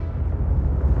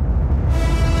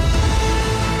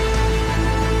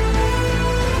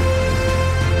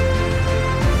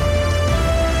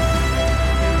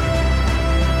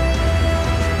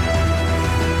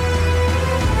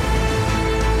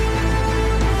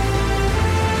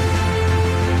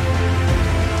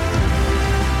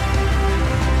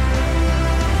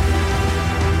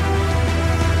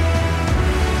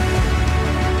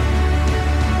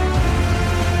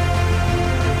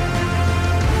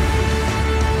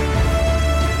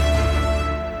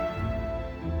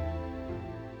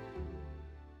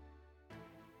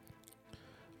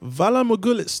Vala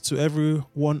Mogulis to every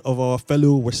one of our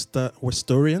fellow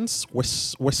Westerosians.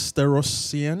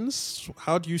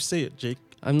 How do you say it, Jake?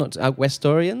 I'm not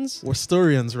Westorians.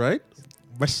 Westorians, right?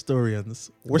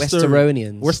 Westeronians.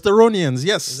 Westeronians.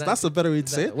 Yes, that's a better way to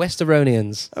say it.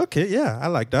 Westeronians. Okay, yeah, I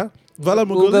like that. Vala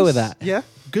Mogulis. We'll go with that. Yeah,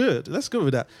 good. Let's go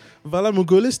with that. Vala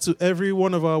Mogulis to every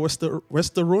one of our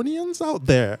Westeronians out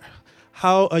there.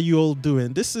 How are you all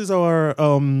doing? This is our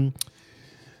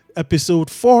episode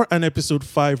 4 and episode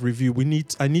 5 review.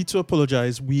 I need to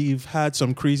apologize. We've had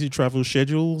some crazy travel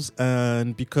schedules,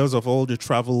 and because of all the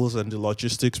travels and the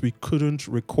logistics, we couldn't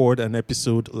record an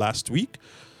episode last week.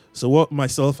 So what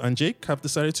myself and Jake have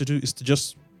decided to do is to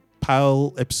just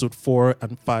pile episode 4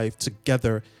 and 5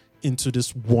 together into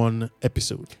this one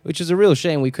episode. Which is a real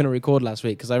shame we couldn't record last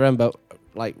week, because I remember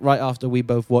like right after we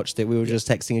both watched it, we were just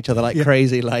texting each other like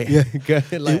crazy. Like,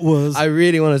 it was. I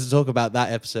really wanted to talk about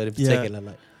that episode in particular.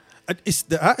 Like, it's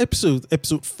that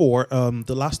episode 4,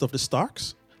 The Last of the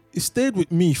Starks. It stayed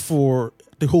with me for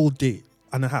the whole day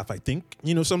and a half, I think.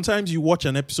 You know, sometimes you watch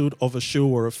an episode of a show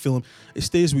or a film, it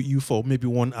stays with you for maybe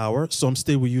 1 hour. Some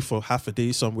stay with you for half a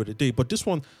day, some with a day. But this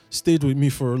one stayed with me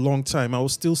for a long time. I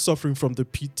was still suffering from the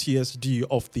PTSD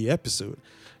of the episode.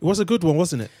 It was a good one,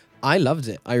 wasn't it? I loved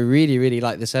it. I really, really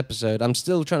liked this episode. I'm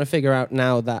still trying to figure out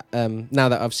now that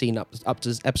I've seen up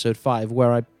to episode 5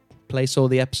 where I place all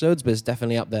the episodes, but it's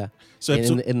definitely up there. So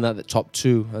in the top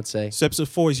 2, I'd say. So episode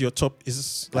 4 is your top,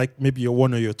 is like maybe your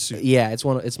 1 or your 2? Yeah, it's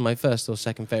my first or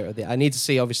second favorite. I need to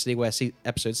see obviously where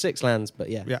episode 6 lands, but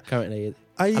currently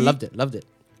I loved it.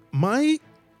 Mine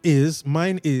is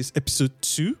episode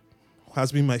 2,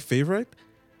 has been my favorite.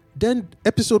 Then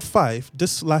episode 5,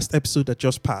 this last episode that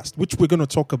just passed, which we're going to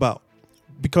talk about,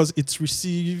 because it's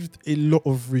received a lot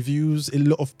of reviews, a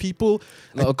lot of people.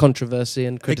 A lot of controversy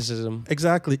and criticism.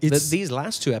 Exactly. These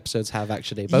last 2 episodes have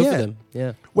actually, both of them.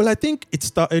 Yeah. Well, I think it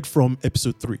started from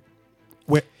episode 3,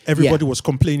 where everybody was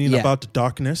complaining about the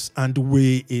darkness and the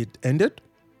way it ended.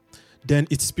 Then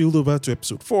it spilled over to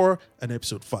episode 4 and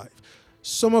episode 5.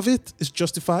 Some of it is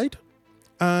justified,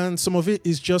 and some of it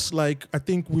is just like, I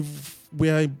think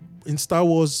we're in Star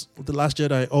Wars, The Last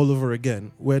Jedi all over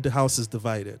again, where the house is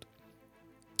divided.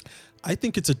 I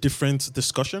think it's a different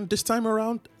discussion this time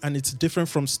around, and it's different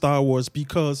from Star Wars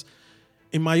because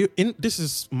this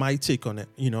is my take on it,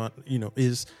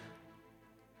 is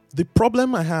the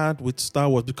problem I had with Star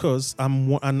Wars, because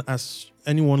and as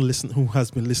anyone who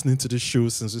has been listening to this show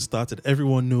since we started,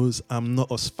 everyone knows I'm not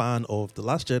a fan of The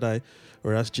Last Jedi,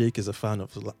 whereas Jake is a fan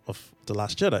of The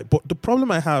Last Jedi. But the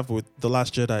problem I have with The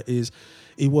Last Jedi is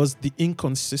it was the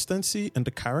inconsistency in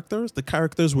the characters. The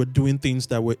characters were doing things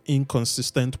that were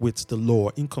inconsistent with the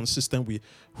lore, inconsistent with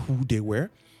who they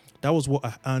were. That was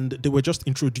and they were just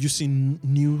introducing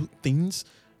new things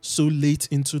so late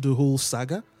into the whole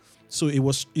saga. So it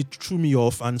threw me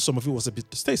off, and some of it was a bit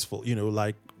distasteful,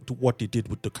 like what they did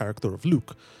with the character of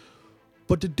Luke.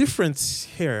 But the difference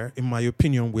here, in my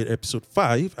opinion, with episode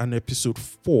 5 and episode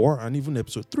 4 and even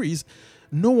episode 3 is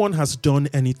no one has done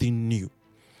anything new.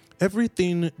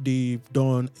 Everything they've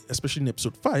done, especially in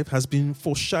episode 5, has been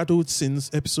foreshadowed since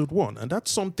episode 1. And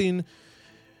that's something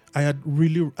I had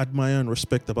really admire and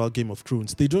respect about Game of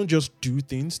Thrones. They don't just do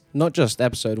things. Not just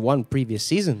episode 1, previous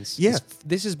seasons. Yeah.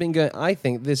 This has been I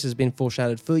think this has been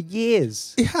foreshadowed for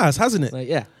years. It has, hasn't it? Like,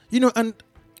 yeah. You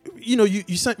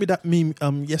sent me that meme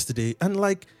yesterday, and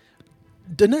like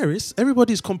Daenerys,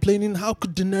 everybody's complaining, how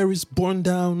could Daenerys burn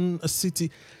down a city?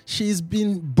 She's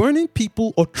been burning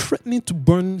people or threatening to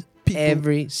burn people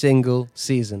every single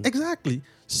season. Exactly.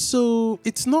 So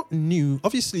it's not new.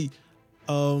 Obviously,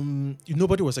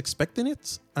 nobody was expecting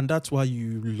it, and that's why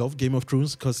you love Game of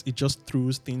Thrones, because it just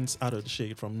throws things out of the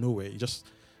shade from nowhere. It just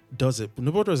does it. But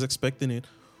nobody was expecting it.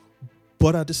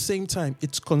 But at the same time,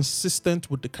 it's consistent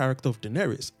with the character of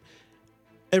Daenerys.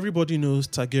 Everybody knows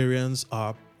Targaryens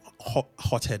are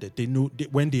hot-headed. They know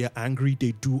when they are angry,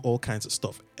 they do all kinds of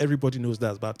stuff. Everybody knows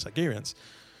that about Targaryens.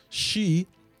 She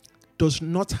does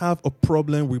not have a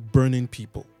problem with burning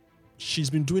people.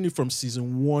 She's been doing it from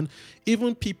season 1.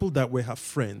 Even people that were her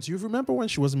friends. You remember when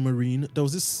she was a Marine, there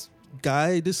was this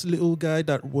little guy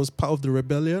that was part of the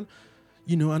rebellion.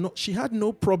 And she had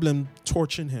no problem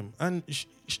torching him. And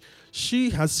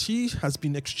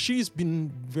she's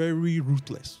been very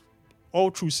ruthless all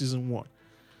through season 1.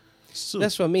 So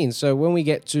that's what I mean. So when we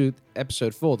get to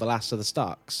episode 4, The Last of the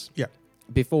Starks,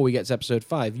 before we get to episode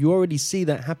 5, you already see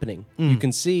that happening. You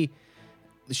can see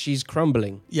she's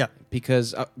crumbling. Yeah.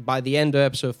 Because by the end of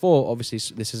episode 4, obviously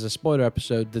this is a spoiler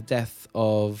episode, the death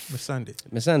of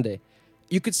Missandei.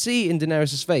 You could see in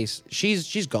Daenerys' face,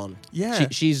 she's gone. Yeah.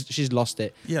 She's lost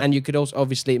it. Yeah. And you could also,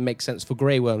 obviously, it makes sense for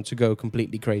Grey Worm to go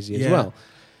completely crazy as well.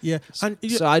 Yeah, and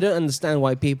so I don't understand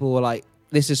why people were like,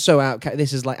 "This is so out.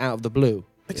 This is like out of the blue."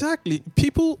 Exactly.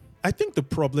 People. I think the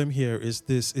problem here is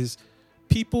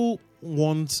people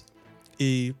want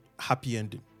a happy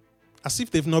ending, as if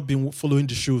they've not been following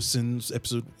the show since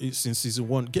season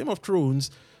 1. Game of Thrones,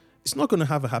 it's not going to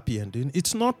have a happy ending.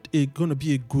 It's not going to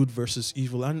be a good versus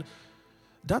evil, and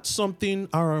that's something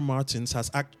R.R. Martin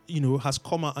has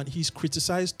come out and he's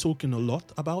criticized Tolkien a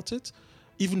lot about it,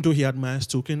 even though he admires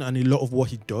Tolkien and a lot of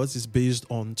what he does is based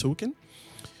on Tolkien.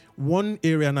 One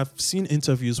area, and I've seen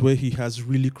interviews where he has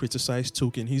really criticized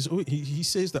Tolkien. He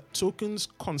says that Tolkien's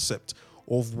concept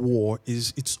of war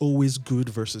it's always good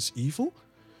versus evil.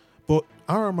 But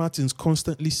R.R. Martin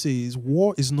constantly says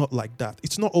war is not like that.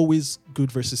 It's not always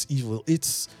good versus evil.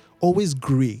 It's always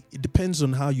gray. It depends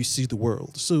on how you see the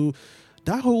world. So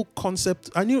that whole concept,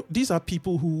 I knew these are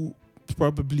people who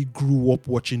probably grew up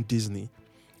watching Disney,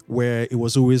 where it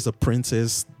was always the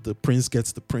princess, the prince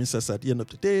gets the princess at the end of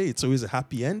the day. It's always a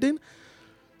happy ending.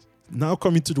 Now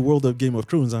coming to the world of Game of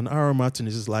Thrones, and R.R. Martin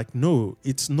is like, no,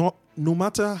 it's not. No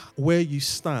matter where you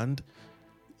stand,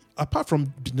 apart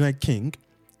from the Night King,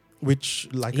 which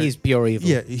he's pure evil.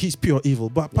 Yeah, he's pure evil.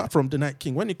 But apart from the Night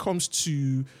King, when it comes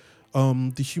to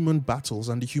the human battles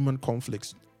and the human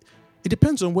conflicts, it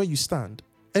depends on where you stand.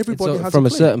 Everybody has from a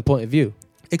certain point of view.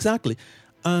 Exactly.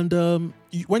 And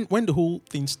when the whole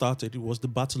thing started, it was the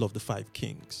Battle of the Five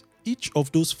Kings. Each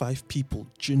of those 5 people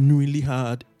genuinely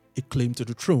had a claim to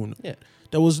the throne. Yeah.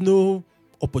 There was no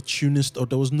opportunist, or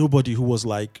there was nobody who was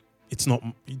like, it's not,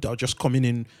 they're just coming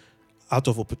in out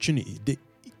of opportunity. They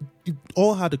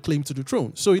all had a claim to the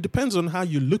throne. So it depends on how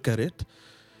you look at it.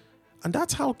 And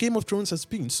that's how Game of Thrones has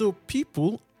been. So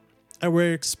people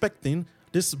were expecting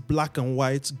this black and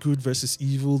white, good versus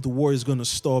evil, the war is going to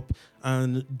stop,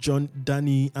 and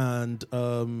Dany and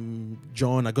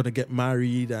Jon are going to get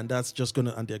married, and that's just going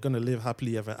to, and they're going to live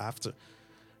happily ever after.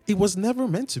 It was never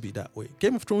meant to be that way.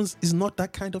 Game of Thrones is not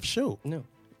that kind of show. No,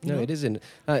 it isn't.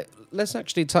 Let's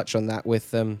actually touch on that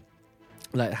with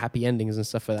like happy endings and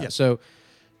stuff like that. Yeah. So,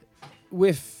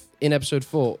 in episode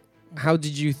 4, how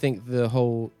did you think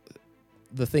the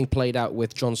thing played out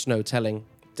with Jon Snow telling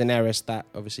Daenerys that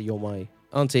obviously you're my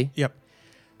auntie? Yep.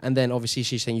 And then obviously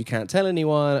she's saying you can't tell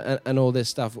anyone and all this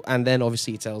stuff. And then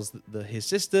obviously he tells his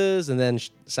sisters, and then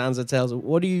Sansa tells.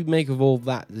 What do you make of all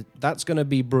that? That's going to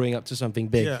be brewing up to something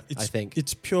big, I think.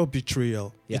 It's pure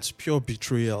betrayal. Yeah. It's pure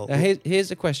betrayal. Now, here's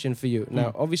a question for you.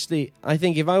 Now, obviously, I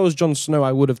think if I was Jon Snow,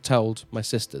 I would have told my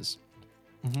sisters.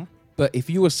 Mm-hmm. But if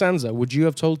you were Sansa, would you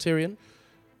have told Tyrion?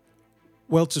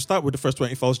 Well, to start with the first one,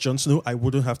 if I was Jon Snow, I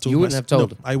wouldn't have told. You wouldn't have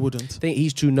told. No, I wouldn't. I think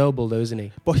he's too noble, though, isn't he?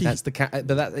 But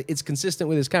it's consistent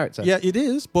with his character. Yeah, it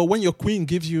is. But when your queen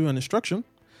gives you an instruction,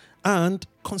 and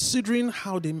considering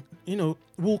how they,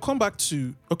 we'll come back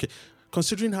to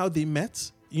considering how they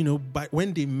met,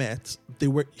 when they met,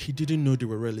 he didn't know they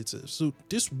were relatives. So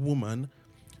this woman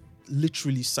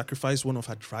literally sacrificed one of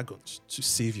her dragons to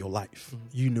save your life.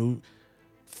 Mm-hmm.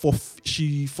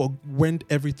 She forwent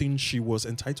everything she was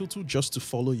entitled to just to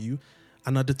follow you,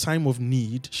 and at the time of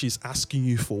need, she's asking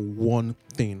you for one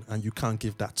thing, and you can't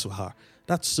give that to her.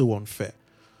 That's so unfair.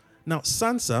 Now,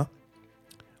 Sansa,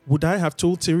 would I have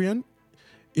told Tyrion?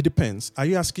 It depends. Are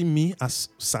you asking me as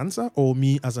Sansa or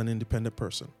me as an independent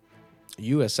person?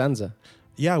 You as Sansa.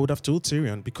 Yeah, I would have told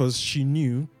Tyrion, because she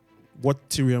knew what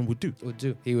Tyrion would do.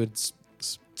 He would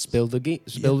spill the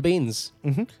beans.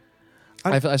 Mm-hmm.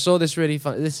 I saw this really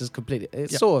fun. This is completely.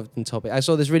 It's sort of on topic. I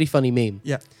saw this really funny meme.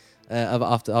 Yeah.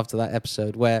 After that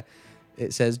episode where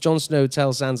it says Jon Snow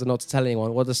tells Sansa not to tell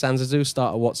anyone. What does Sansa do?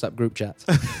 Start a WhatsApp group chat.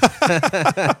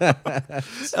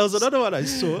 There was another one I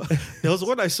saw. There was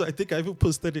one I saw. I think I even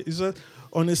posted it. It said,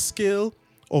 on a scale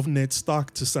of Ned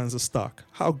Stark to Sansa Stark,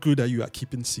 how good are you at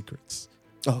keeping secrets?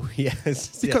 Oh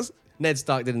yes, because Ned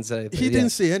Stark didn't say anything. He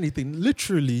didn't say anything.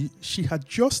 Literally, she had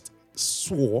just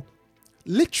swore.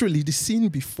 Literally, the scene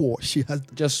before, she had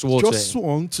just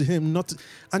sworn to him not to,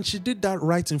 and she did that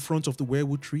right in front of the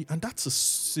werewood tree, and that's a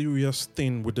serious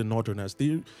thing with the Northerners.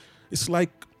 It's like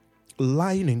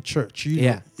lying in church.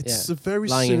 It's a very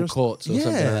lying serious, in courts or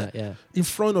something like that. Yeah, in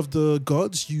front of the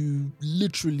gods, you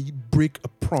literally break a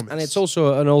promise, and it's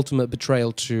also an ultimate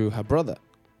betrayal to her brother,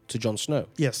 to Jon Snow.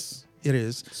 Yes, it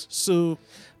is. So.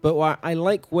 But I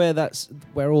like where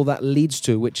all that leads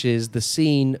to, which is the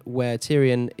scene where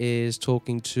Tyrion is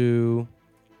talking to,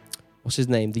 what's his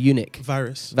name, the eunuch?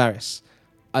 Varys.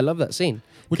 I love that scene.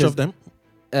 Which of them?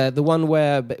 The one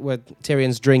where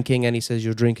Tyrion's drinking and he says,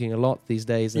 "You're drinking a lot these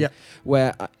days." And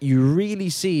where you really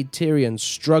see Tyrion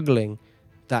struggling,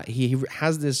 that he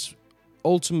has this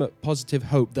ultimate positive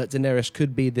hope that Daenerys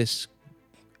could be this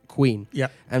queen. Yeah.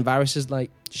 And Varys is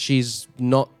like, she's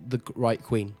not the right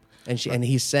queen. And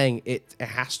he's saying it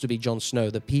has to be Jon Snow.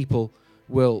 The people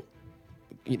will,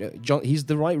 he's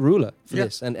the right ruler for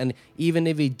this. And even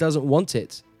if he doesn't want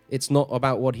it, it's not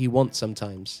about what he wants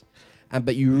sometimes.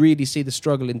 But you really see the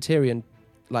struggle in Tyrion.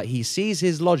 Like, he sees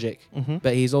his logic,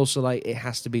 but he's also like, it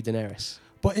has to be Daenerys.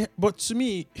 But to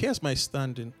me, here's my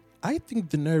standing. I think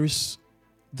Daenerys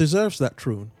deserves that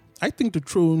throne. I think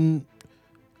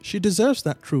she deserves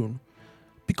that throne.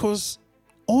 Because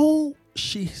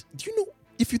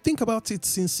if you think about it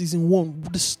since season 1,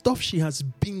 the stuff she has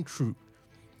been through,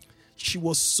 she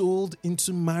was sold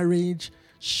into marriage.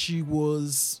 She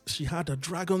had her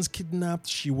dragons kidnapped.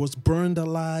 She was burned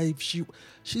alive.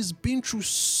 She's been through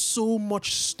so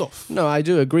much stuff. No, I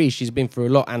do agree. She's been through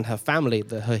a lot, and her family,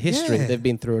 her history, they've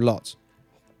been through a lot.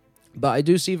 But I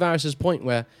do see Varys' point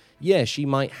where, she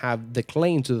might have the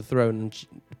claim to the throne,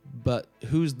 but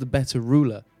who's the better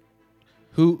ruler?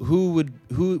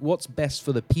 What's best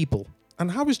for the people? And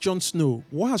how is Jon Snow?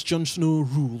 What has Jon Snow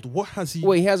ruled? What has he?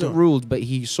 Well, he hasn't ruled, but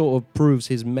he sort of proves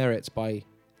his merits by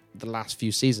the last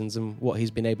few seasons and what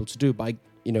he's been able to do by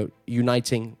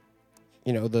uniting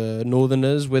the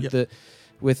Northerners with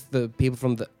the people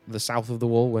from the south of the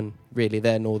Wall, when really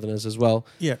they're Northerners as well.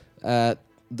 The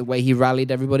way he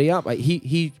rallied everybody up,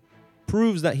 he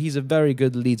proves that he's a very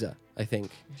good leader, I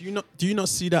think. Do you not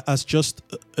see that as just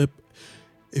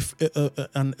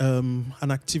an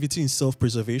activity in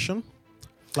self-preservation?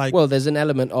 Well, there's an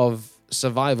element of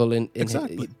survival in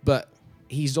exactly, but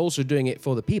he's also doing it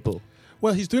for the people.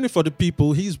 Well, he's doing it for the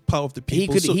people. He's part of the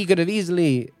people. He could have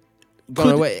easily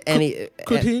gone away.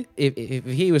 Could he? If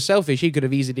he was selfish, he could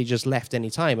have easily just left any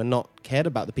time and not cared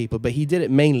about the people. But he did it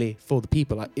mainly for the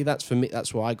people. That's for me.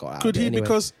 That's what I got out of it. Could he? Anyway.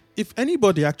 Because if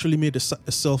anybody actually made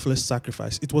a selfless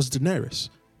sacrifice, it was Daenerys.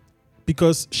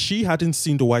 Because she hadn't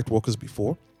seen the White Walkers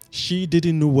before. She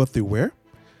didn't know what they were.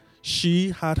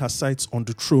 She had her sights on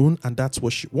the throne, and that's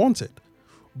what she wanted.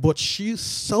 But she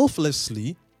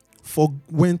selflessly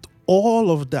forwent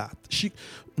all of that.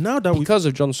 Because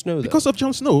of Jon Snow, though. Because of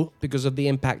Jon Snow. Because of the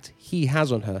impact he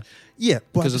has on her. Yeah.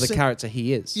 Because of the character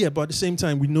he is. Yeah, but at the same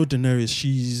time, we know Daenerys,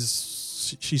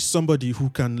 she's somebody who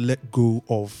can let go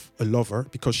of a lover,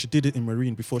 because she did it in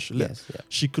Meereen before she left. Yes, yeah.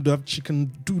 She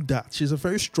can do that. She's a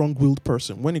very strong-willed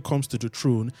person. When it comes to the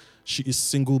throne, she is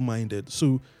single-minded.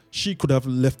 So she could have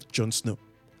left Jon Snow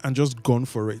and just gone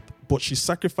for it. But she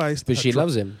sacrificed. But she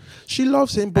loves him. She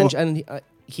loves him, but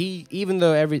he, even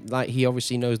though he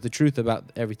obviously knows the truth about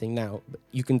everything now,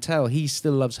 you can tell he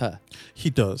still loves her. He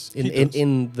does.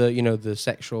 In the the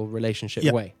sexual relationship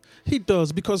way. He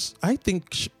does, because I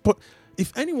think. But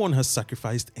if anyone has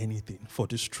sacrificed anything for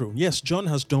this throne, yes, Jon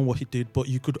has done what he did, but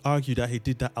you could argue that he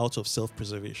did that out of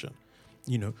self-preservation.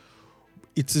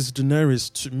 It is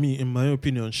Daenerys, to me, in my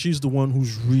opinion, she's the one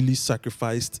who's really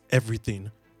sacrificed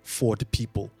everything for the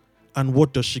people. And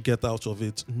what does she get out of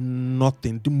it?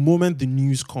 Nothing. The moment the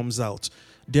news comes out,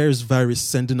 there is Varys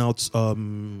sending out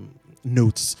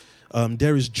notes.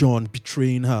 There is Jon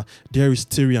betraying her. There is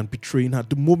Tyrion betraying her.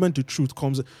 The moment the truth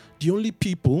comes, the only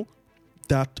people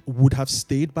that would have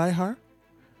stayed by her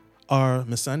are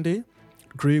Missandei,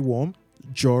 Grey Worm,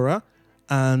 Jorah,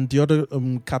 and the other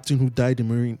captain who died in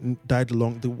Meereen, died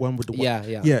along the one with the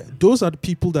yeah. Those are the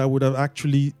people that would have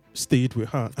actually stayed with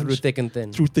her through thick and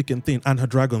thin, and her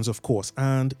dragons, of course.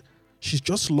 And she's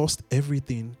just lost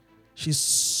everything. She's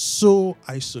so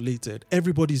isolated.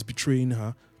 Everybody's betraying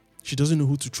her. She doesn't know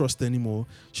who to trust anymore.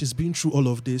 She's been through all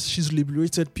of this. She's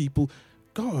liberated people.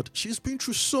 God, she's been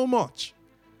through so much.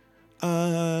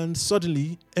 And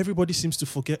suddenly, everybody seems to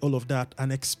forget all of that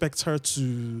and expects her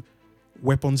to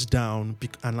weapons down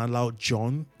and allow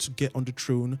Jon to get on the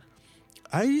throne.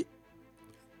 I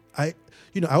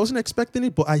wasn't expecting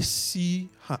it, but I see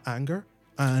her anger.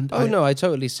 And I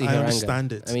totally see her anger. I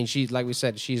understand it. I mean, like we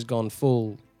said, she's gone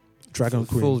full Dragon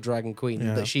Queen.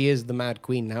 Yeah. But she is the Mad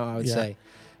Queen now, I would say.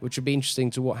 Which would be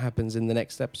interesting to what happens in the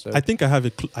next episode. I think I have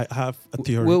a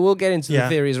theory. We'll get into the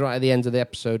theories right at the end of the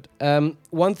episode.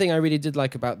 One thing I really did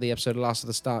like about the episode Last of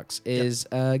the Starks is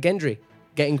Gendry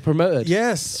getting promoted.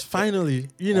 Yes, finally.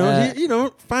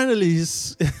 Finally,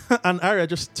 and Arya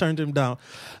just turned him down.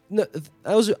 No,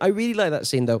 I really like that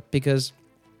scene though, because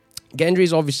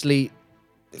Gendry's obviously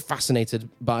fascinated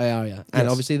by Arya, and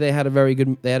obviously they had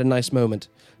a nice moment.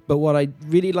 But what I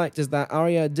really liked is that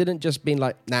Arya didn't just be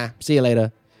like, "Nah, see you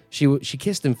later." She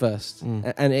kissed him first,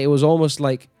 and it was almost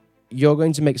like, you're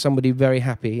going to make somebody very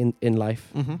happy in life,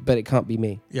 but it can't be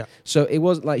me. Yeah. So it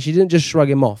was like she didn't just shrug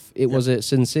him off. It was a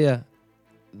sincere.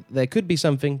 There could be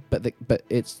something, but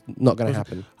it's not going to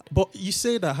happen. But you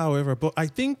say that, however, but I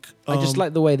think I just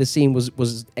like the way the scene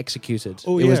was executed.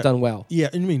 Oh, it was done well. Yeah,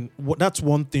 I mean, that's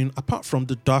one thing. Apart from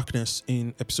the darkness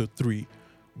in episode 3,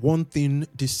 one thing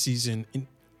this season,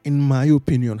 in my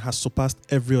opinion, has surpassed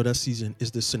every other season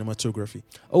is the cinematography.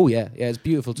 Oh yeah, it's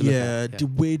beautiful to look at. Yeah, the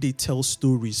way they tell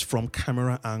stories from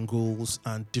camera angles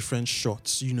and different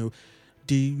shots.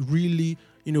 They really.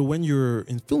 When you're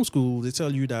in film school, they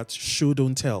tell you that show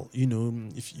don't tell.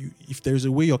 If there's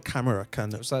a way your camera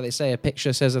can. It's like they say, a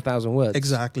picture says 1,000 words.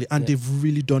 Exactly, and they've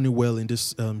really done it well in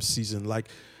this season. Like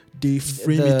they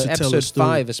frame it to tell a story. Episode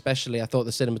 5, especially, I thought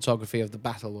the cinematography of the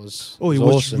battle was. It was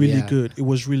awesome, really good. It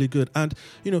was really good, and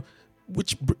the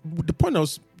point I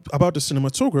was about the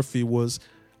cinematography was.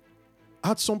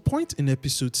 At some point in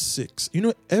episode 6,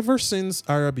 ever since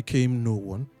Arya became no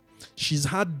one, she's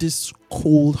had this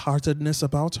cold-heartedness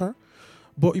about her.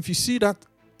 But if you see that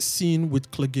scene with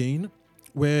Clegane,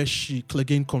 where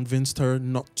Clegane convinced her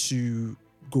not to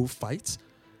go fight,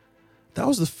 that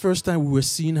was the first time we were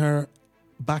seeing her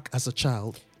back as a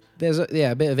child. There's a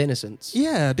bit of innocence.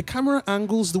 Yeah, the camera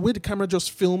angles, the way the camera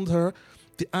just filmed her,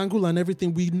 the angle and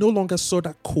everything, we no longer saw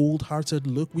that cold-hearted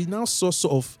look. We now saw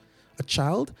sort of a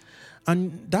child.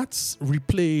 And that's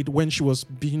replayed when she was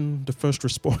being the first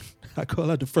responder. I call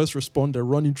her the first responder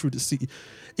running through the city.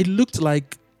 It looked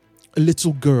like a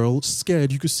little girl,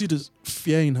 scared. You could see the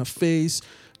fear in her face.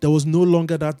 There was no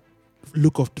longer that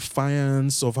look of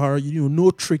defiance of her, no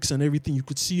tricks and everything. You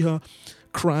could see her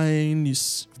crying,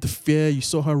 the fear. You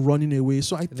saw her running away.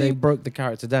 So I think they broke the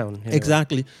character down.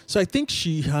 Exactly. So I think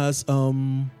she has sort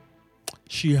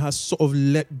of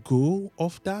let go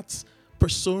of that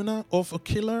persona of a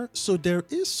killer, so there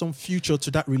is some future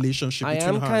to that relationship. I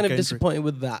am kind of disappointed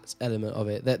with that element of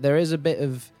it. That there is a bit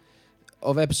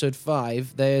of episode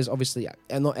 5. There's obviously,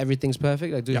 and not everything's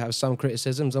perfect. I do have some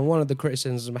criticisms, and one of the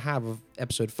criticisms I have of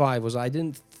episode 5 was I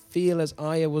didn't feel as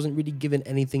Arya wasn't really given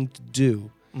anything to do.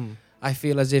 I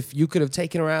feel as if you could have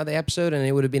taken her out of the episode and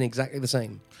it would have been exactly the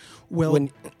same. Well,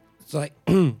 it's like.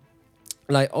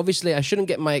 Like, obviously, I shouldn't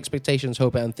get my expectations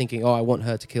hope out and thinking, I want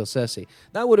her to kill Cersei.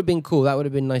 That would have been cool. That would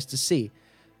have been nice to see.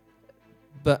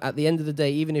 But at the end of the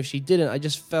day, even if she didn't, I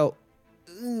just felt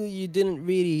you didn't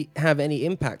really have any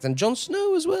impact. And Jon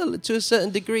Snow as well, to a certain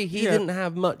degree. He didn't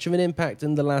have much of an impact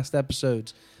in the last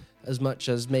episode as much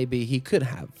as maybe he could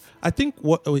have. I think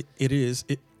what it is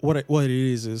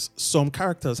some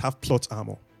characters have plot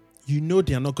armor.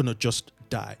 They are not going to just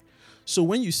die. So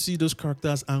when you see those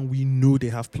characters and we know they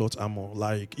have plot armor,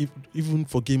 like even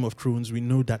for Game of Thrones, we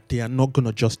know that they are not going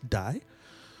to just die.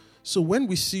 So when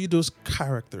we see those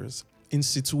characters in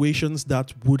situations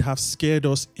that would have scared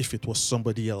us if it was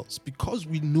somebody else, because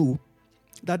we know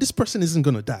that this person isn't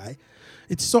going to die,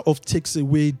 it sort of takes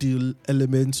away the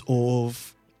element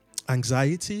of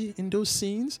anxiety in those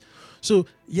scenes. So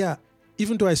yeah,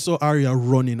 even though I saw Arya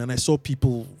running and I saw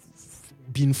people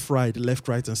being fried left,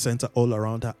 right, and center all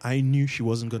around her, I knew she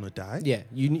wasn't going to die. Yeah,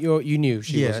 you knew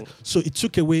she wasn't. So it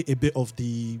took away a bit of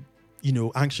the,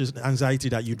 anxiety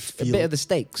that you'd feel. A bit of the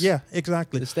stakes. Yeah,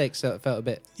 exactly. The stakes felt a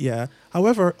bit. Yeah.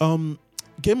 However,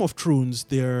 Game of Thrones,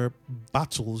 their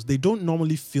battles, they don't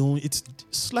normally film. It's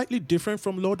slightly different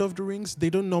from Lord of the Rings. They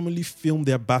don't normally film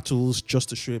their battles just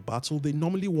to show a battle. They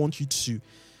normally want you to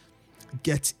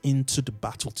get into the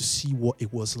battle to see what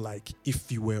it was like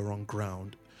if you were on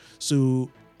ground. So,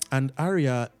 and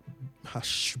Arya, her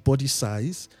body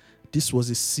size, this was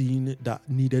a scene that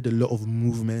needed a lot of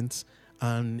movement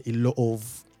and a lot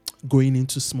of going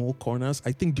into small corners.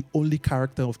 I think the only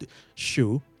character of the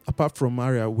show, apart from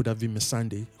Arya, would have been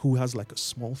Missandei, who has like a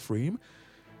small frame.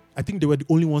 I think they were the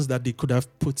only ones that they could have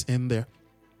put in there,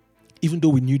 even though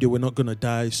we knew they were not going to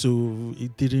die. So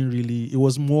it didn't really, it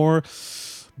was more,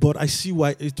 but I see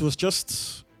why it was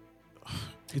just...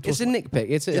 It's a nitpick.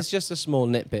 It's just a small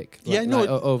nitpick.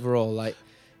 Overall,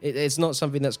 it's not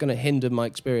something that's going to hinder my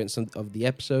experience of the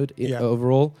episode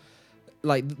overall.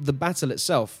 Like the battle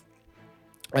itself,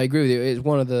 I agree with you.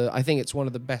 I think it's one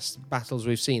of the best battles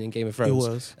we've seen in Game of Thrones. It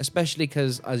was, especially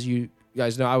because, as you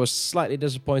guys know, I was slightly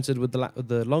disappointed with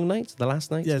the long night, the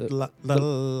last night. Yeah, the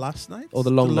last night or the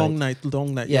long night.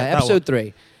 Yeah, episode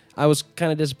 3. I was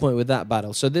kind of disappointed with that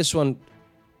battle. So this one.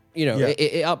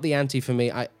 It upped the ante for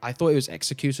me. I thought it was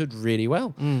executed really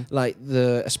well. Like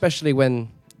especially when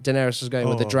Daenerys was going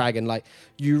with the dragon, like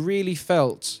you really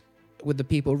felt with the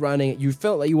people running, you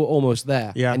felt like you were almost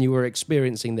there and you were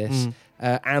experiencing this.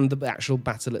 And the actual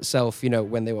battle itself,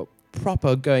 when they were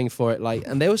proper going for it,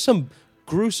 and there was some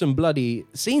gruesome, bloody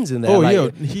scenes in there. Oh, like, yeah.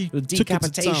 He took it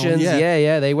to town. decapitations.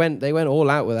 Yeah. They went all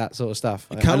out with that sort of stuff.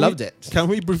 I loved it. Can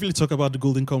we briefly talk about the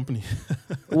Golden Company?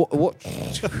 What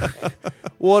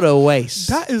a waste.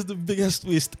 That is the biggest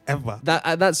waste ever.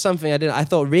 That's something I didn't. I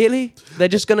thought, really? They're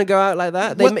just going to go out like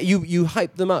that? You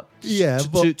hype them up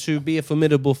to be a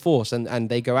formidable force, and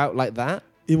they go out like that?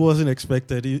 It wasn't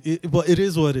expected. But it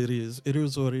is what it is. It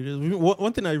is what it is.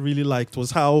 One thing I really liked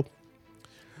was how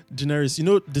Daenerys, you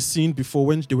know, the scene before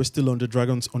when they were still on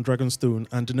Dragonstone,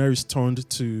 and Daenerys turned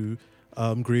to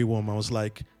Grey Worm. I was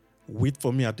like, wait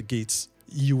for me at the gates.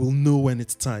 You will know when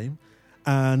it's time.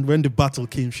 And when the battle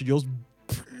came, she just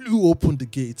blew open the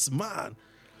gates. Man,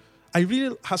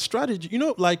 her strategy, you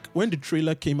know, like when the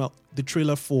trailer came out, the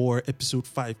trailer for episode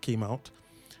 5 came out,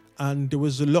 and there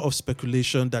was a lot of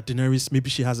speculation that Daenerys, maybe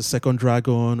she has a second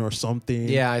dragon or something.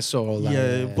 Yeah, I saw all that.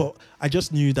 Yeah, but I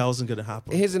just knew that wasn't going to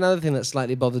happen. Here's another thing that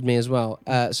slightly bothered me as well.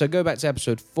 So go back to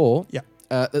episode 4. Yeah.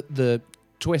 The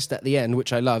twist at the end,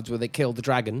 which I loved, where they killed the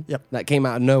dragon. Yep. That came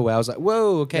out of nowhere. I was like,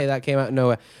 whoa, okay, that came out of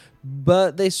nowhere.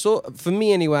 But they for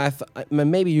me anyway,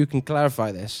 maybe you can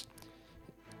clarify this.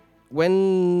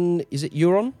 When, is it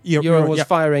Euron? Yeah, Euron was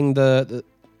firing the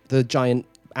giant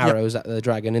arrows at the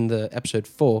dragon in the episode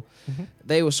 4. Mm-hmm.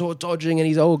 They were sort of dodging, and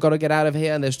he's, got to get out of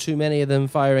here, and there's too many of them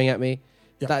firing at me.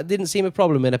 Yeah. That didn't seem a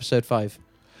problem in episode 5.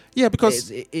 Yeah, because...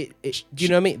 do you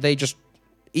know what I mean? They just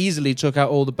easily took out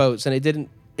all the boats, and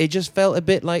it just felt a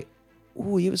bit like,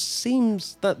 it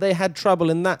seems that they had trouble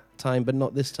in that time, but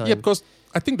not this time. Yeah, because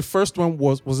I think the first one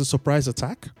was a surprise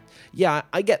attack. Yeah,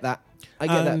 I get that.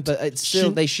 But it's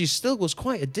still she still was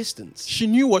quite a distance. She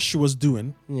knew what she was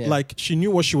doing. Yeah. Like, she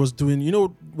knew what she was doing. You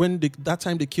know, when that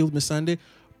time they killed Missandei,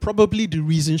 probably the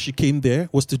reason she came there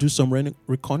was to do some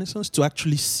reconnaissance, to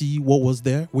actually see what was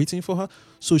there waiting for her.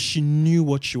 So she knew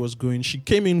what she was going. She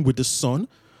came in with the sun,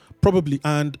 probably,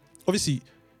 and obviously,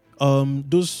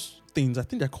 those things, I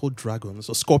think they're called dragons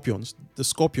or scorpions. The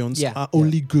scorpions are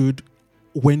only good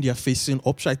when they're facing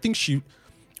up. So I think she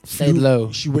stayed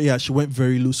low. She went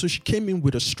very low. So she came in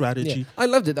with a strategy. Yeah. I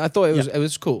loved it. I thought it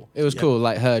was cool. It was cool,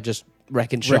 like her just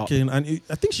wrecking shop. And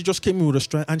I think she just came in with a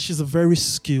strategy. And she's a very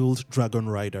skilled dragon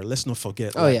rider. Let's not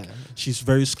forget. She's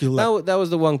very skilled. That was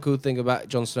the one cool thing about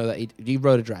Jon Snow, that he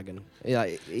rode a dragon.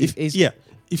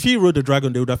 If he rode a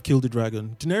dragon, they would have killed the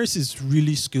dragon. Daenerys is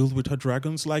really skilled with her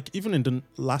dragons. Like, even in the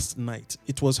last night,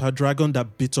 it was her dragon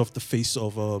that bit off the face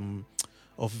of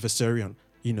Viserion.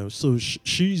 You know, so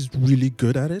she's really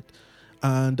good at it.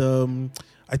 And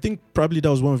I think probably that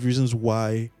was one of the reasons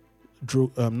why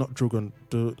not Drogon,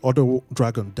 the other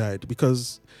dragon died,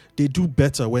 because they do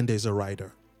better when there's a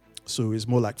rider. So it's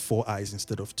more like 4 eyes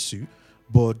instead of 2.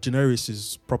 But Daenerys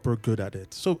is proper good at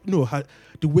it. So, no,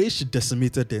 the way she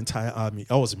decimated the entire army,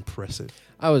 that was impressive.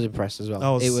 I was impressed as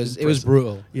well. It was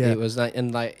brutal. Yeah. It was like,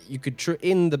 and like you could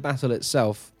in the battle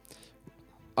itself,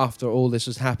 after all this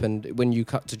has happened, when you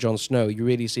cut to Jon Snow, you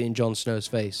really see in Jon Snow's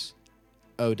face,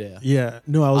 oh dear. Yeah.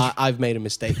 No, I've made a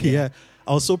mistake here. Yeah.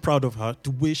 I was so proud of her.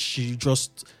 The way she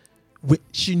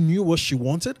she knew what she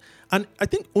wanted. And I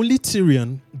think only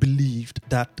Tyrion believed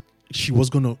that she was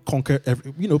going to conquer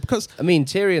because... I mean,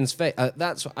 Tyrion's face...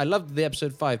 I loved the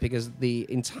episode 5 because the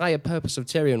entire purpose of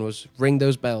Tyrion was ring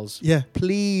those bells. Yeah.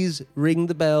 Please ring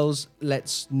the bells.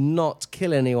 Let's not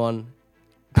kill anyone.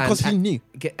 Because he knew.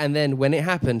 And then when it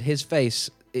happened, his face...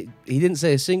 he didn't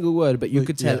say a single word, but you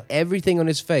could tell everything on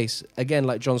his face. Again,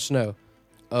 like Jon Snow.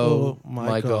 Oh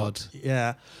my God.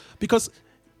 Yeah. Because...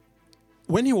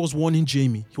 when he was warning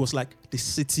Jaime, he was like, the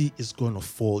city is going to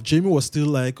fall. Jaime was still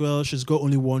like, well, she's got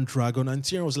only one dragon. And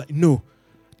Tyrion was like, no,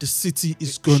 the city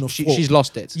is going to fall. She's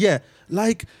lost it. Yeah.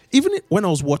 Like, even when I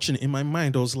was watching it in my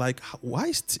mind, I was like,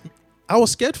 I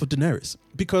was scared for Daenerys.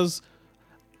 Because,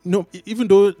 even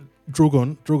though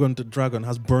Drogon the dragon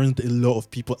has burned a lot of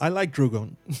people, I like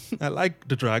Drogon. I like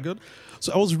the dragon.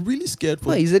 So I was really scared for...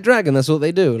 Well, he's a dragon. That's what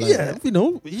they do. Like,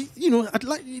 I'd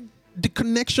like... the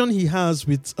connection he has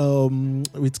with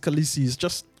Khaleesi is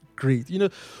just great.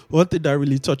 One thing that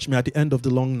really touched me at the end of the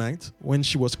long night, when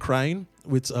she was crying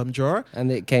with Jorah, and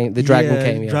the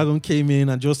dragon came in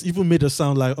and just even made her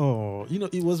sound like,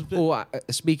 it was.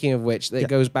 Speaking of which, it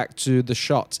goes back to the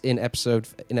shot in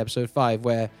episode 5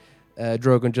 where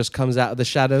Drogon just comes out of the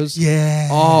shadows. Yeah.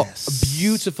 Oh, a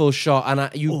beautiful shot,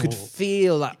 and you could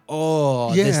feel like,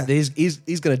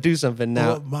 he's going to do something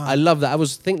now. Oh, I love that. I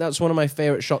think that's one of my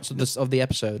favorite shots of the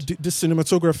episode. The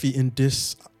cinematography in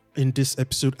this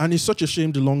episode, and it's such a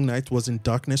shame the long night was in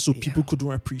darkness, so people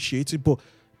couldn't appreciate it. But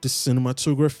the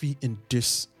cinematography in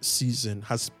this season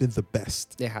has been the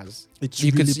best. It has.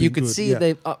 You could see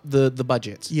they've upped the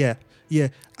budget. Yeah.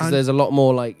 And there's a lot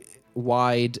more like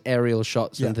wide aerial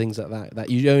shots and things like that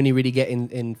you only really get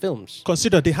in films.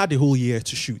 Consider they had a whole year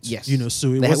to shoot. Yes.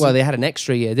 So they had an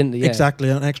extra year, didn't they? Yeah. Exactly,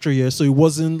 an extra year. So it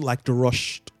wasn't like the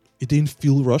rushed. It didn't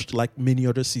feel rushed like many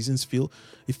other seasons feel.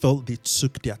 It felt they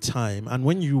took their time. And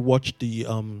when you watch the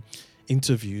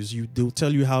interviews, they'll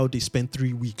tell you how they spent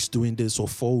 3 weeks doing this or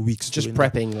 4 weeks just doing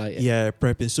prepping, that.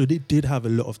 Prepping. So they did have a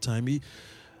lot of time. The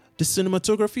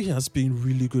cinematography has been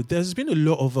really good. There's been a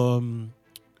lot of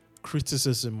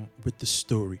criticism with the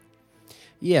story.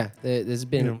 Yeah, there's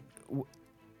been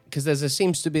because there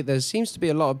seems to be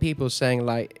a lot of people saying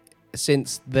like,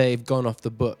 since they've gone off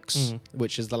the books,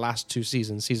 which is the last 2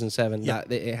 seasons, season 7,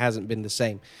 that it hasn't been the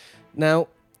same. Now,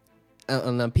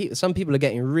 and some people are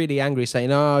getting really angry,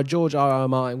 saying, "Oh, George R.R.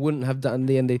 Martin wouldn't have done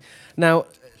the ending." Now,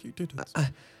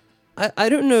 I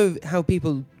don't know how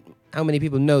many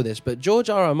people know this, but George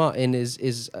R.R. Martin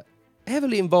is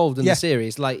heavily involved in the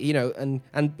series. Like, and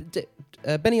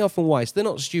Benioff and Weiss, they're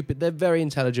not stupid. They're very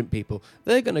intelligent people.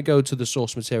 They're going to go to the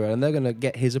source material and they're going to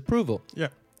get his approval. Yeah.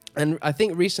 And I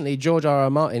think recently George R.R.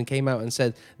 Martin came out and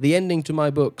said the ending to my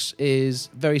books is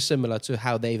very similar to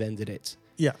how they've ended it.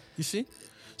 Yeah, you see?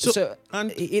 So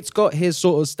and it's got his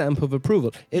sort of stamp of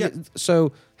approval.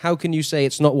 So how can you say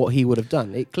it's not what he would have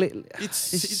done?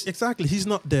 It's exactly. He's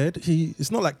not dead.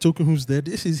 It's not like Tolkien who's dead.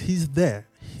 He's there.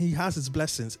 He has his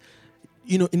blessings.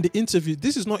 In the interview,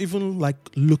 this is not even like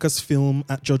Lucasfilm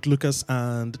at George Lucas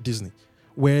and Disney,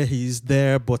 where he's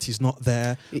there but he's not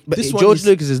there. But George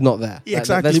Lucas is not there. Yeah,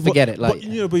 exactly. Let's forget it. But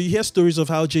you hear stories of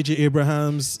how J.J.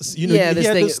 Abrahams, you hear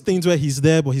those things where he's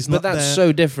there but he's not there. But that's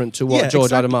so different to what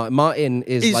George R. R. Martin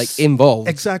is like involved.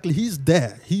 Exactly. He's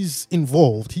there. He's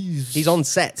involved. He's on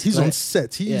set. He's on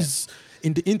set. He's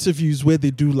in the interviews where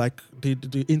they do like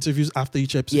the interviews after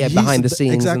each episode. Yeah, behind the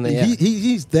scenes. Exactly.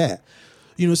 He's there.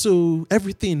 So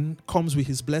everything comes with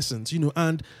his blessings,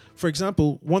 and for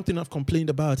example, one thing I've complained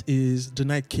about is the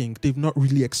Night King. They've not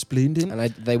really explained him.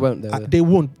 And they won't, though. They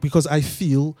won't, because I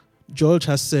feel George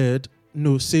has said,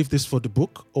 no, save this for the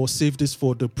book or save this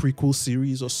for the prequel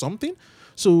series or something.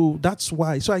 So that's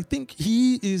why. So I think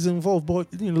he is involved. But,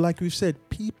 like we've said,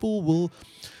 people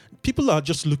are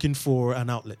just looking for an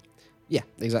outlet. Yeah,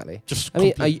 exactly. I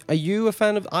mean, are you a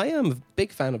fan of... I am a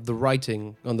big fan of the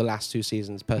writing on the last 2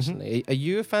 seasons, personally. Mm-hmm. Are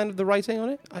you a fan of the writing on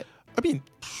it? I mean...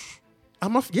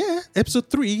 episode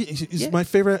 3 is my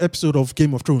favorite episode of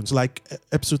Game of Thrones. Like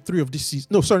episode 3 of this season.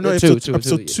 No, sorry, not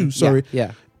episode 2. Sorry,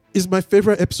 is my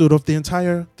favorite episode of the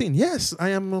entire thing. Yes, I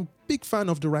am a big fan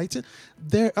of the writing.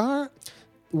 There are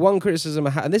one criticism I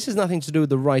have, and this has nothing to do with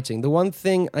the writing. The one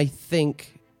thing I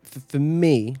think for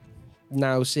me,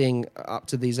 now seeing up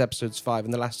to these episodes 5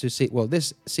 and the last 2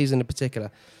 this season in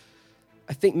particular,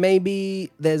 I think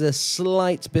maybe there's a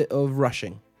slight bit of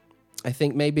rushing. I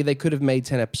think maybe they could have made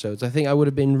 10 episodes. I think I would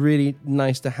have been really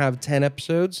nice to have 10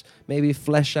 episodes, maybe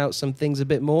flesh out some things a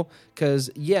bit more. Because,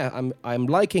 I'm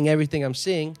liking everything I'm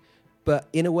seeing, but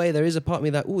in a way there is a part of me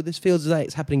that, this feels like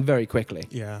it's happening very quickly.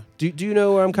 Yeah. Do you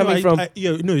know where I'm coming from?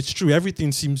 It's true.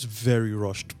 Everything seems very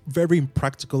rushed, very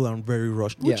impractical and very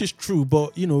rushed, which is true.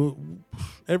 But, even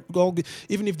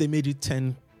if they made it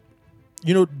 10,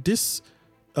 this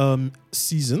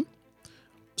season,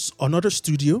 another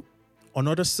studio,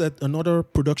 another set, another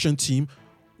production team,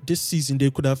 this season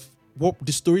they could have,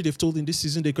 the story they've told in this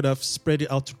season, they could have spread it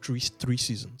out to three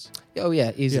seasons. Oh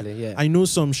yeah, easily, yeah. I know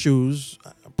some shows,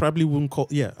 probably wouldn't call,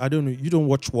 I don't know, you don't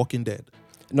watch Walking Dead.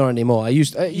 Not anymore, I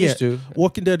used to.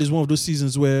 Walking Dead is one of those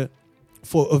seasons where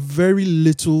for a very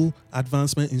little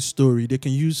advancement in story, they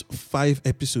can use 5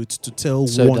 episodes to tell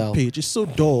one page. It's so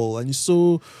dull and it's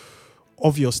so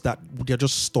obvious that they're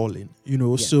just stalling,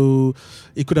 so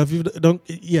it could have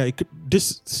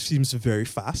this seems very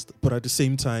fast, but at the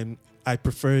same time I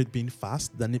prefer it being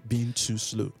fast than it being too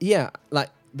slow. Yeah,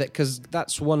 like that, because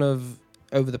that's one of,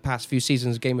 over the past few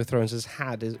seasons Game of Thrones has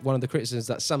had, is one of the criticisms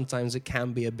that sometimes it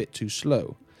can be a bit too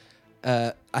slow.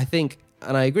 I think,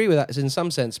 and I agree with that in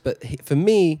some sense, but for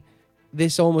me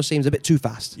this almost seems a bit too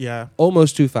fast. Yeah,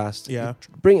 almost too fast. Yeah,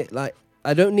 bring it, like,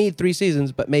 I don't need 3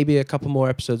 seasons, but maybe a couple more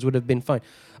episodes would have been fine.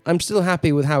 I'm still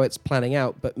happy with how it's planning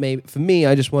out, but maybe for me,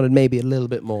 I just wanted maybe a little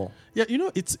bit more. Yeah,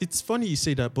 it's funny you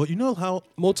say that, but how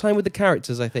more time with the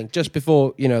characters, I think, just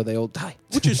before they all die.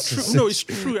 Which is true. No, it's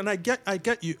true, and I get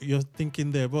you're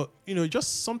thinking there, but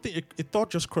just something a thought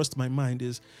just crossed my mind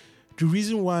is the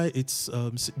reason why it's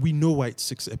we know why it's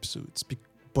 6 episodes,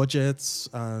 budgets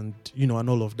and and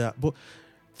all of that, but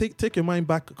take your mind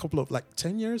back a couple of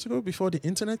 10 years ago, before the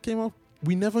internet came up.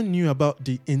 We never knew about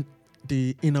the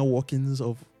inner workings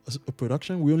of a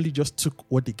production. We only just took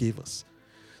what they gave us.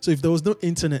 So if there was no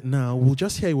internet now, we'll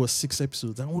just hear it was 6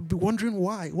 episodes and we'll be wondering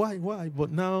why.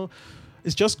 But now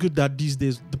it's just good that these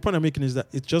days, the point I'm making is that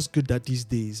it's just good that these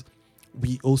days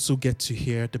we also get to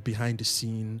hear the behind the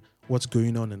scene, what's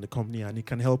going on in the company, and it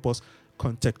can help us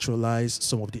contextualize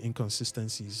some of the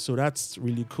inconsistencies. So that's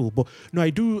really cool. But no, I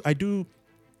do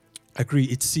agree.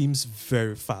 It seems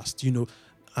very fast,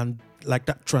 and like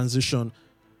that transition,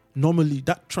 normally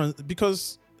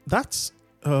because that's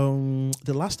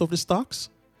the Last of the Starks.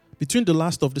 Between the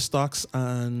Last of the Starks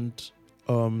and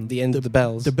the end of the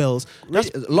Bells. The Bells. That's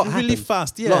a lot really happened.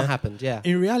 fast. Yeah. A lot happened, yeah.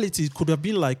 In reality, it could have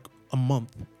been like a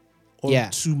month or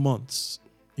 2 months,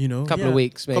 Couple of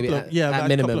weeks, maybe. At minimum.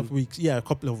 A couple of weeks. Yeah, a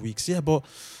couple of weeks. Yeah, but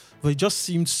it just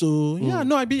seemed so... Yeah,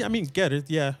 no, I mean, get it.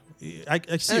 Yeah. I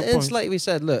see your point. It's like we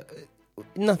said, look,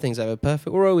 nothing's ever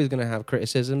perfect. We're always going to have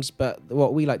criticisms, but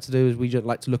what we like to do is we just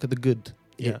like to look at the good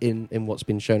in what's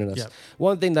been shown in us. Yeah.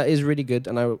 One thing that is really good,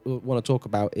 and I want to talk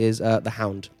about, is the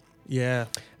Hound. Yeah.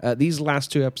 These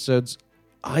last 2 episodes,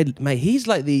 he's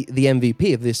like the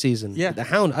MVP of this season. Yeah. The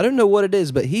Hound, I don't know what it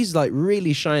is, but he's like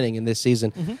really shining in this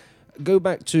season. Mm-hmm. Go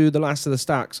back to The Last of the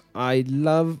Starks. I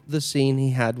love the scene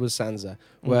he had with Sansa,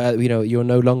 where you're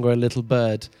no longer a little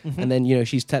bird, and then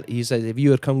he says, if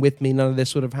you had come with me, none of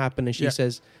this would have happened. And she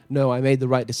says, no, I made the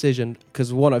right decision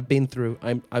because what I've been through,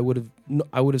 I would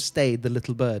have stayed the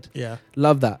little bird. Yeah,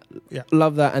 love that. Yeah,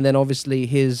 love that. And then obviously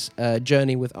his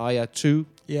journey with Arya too.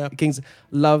 Yeah, Kings.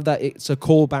 Love that it's a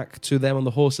callback to them on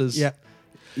the horses. Yeah,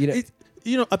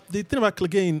 the thing about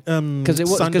Clegane,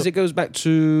 because it goes back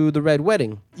to the Red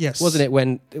Wedding. Yes, wasn't it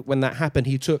when that happened?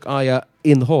 He took Arya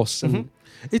in the horse. And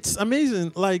it's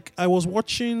amazing. Like I was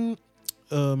watching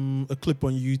a clip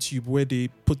on YouTube where they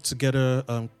put together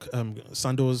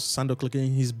Sandor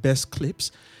Clegane, his best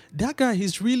clips. That guy,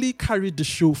 he's really carried the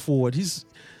show forward.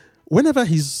 Whenever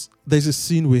there's a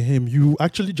scene with him, you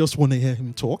actually just want to hear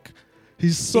him talk. He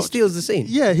steals the scene.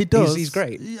 Yeah, he does. He's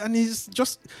great, and he's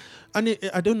just. And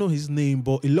I don't know his name,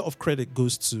 but a lot of credit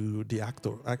goes to the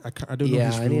actor. I don't know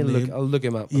his real name. I'll look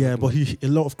him up. Yeah, but a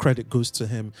lot of credit goes to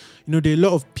him. There are a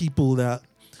lot of people that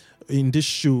in this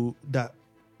show that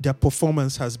their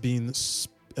performance has been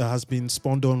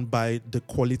spawned on by the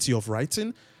quality of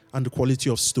writing and the quality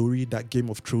of story that Game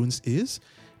of Thrones is.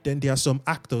 Then there are some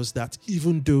actors that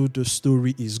even though the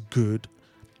story is good,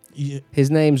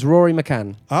 his name's Rory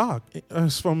McCann.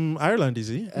 He's from Ireland, is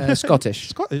he? Scottish.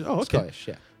 Scottish. Oh, okay. Scottish,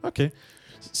 yeah. Okay.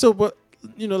 So, but,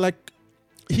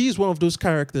 he's one of those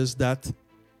characters that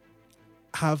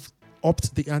have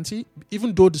upped the ante.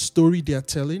 Even though the story they're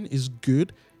telling is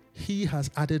good, he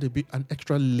has added an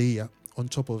extra layer on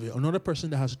top of it. Another person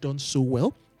that has done so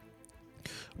well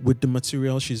with the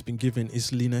material she's been given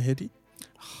is Lena Headey.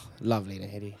 Love Lena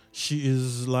Headey. She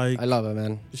is like... I love her,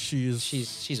 man.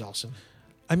 She's awesome.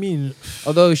 I mean...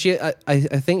 Although I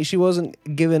think she wasn't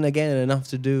given, again, enough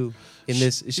to do in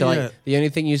this. Like, the only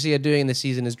thing you see her doing in this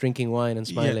season is drinking wine and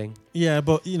smiling. Yeah,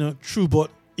 but, true, but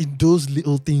in those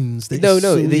little things...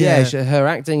 her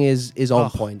acting is on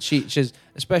point. She's...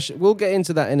 Especially... We'll get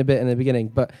into that in a bit in the beginning,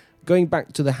 but going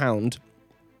back to the Hound,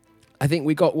 I think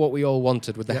we got what we all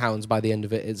wanted with the Hounds by the end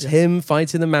of it. It's him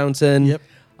fighting the mountain. Yep.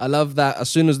 I love that. As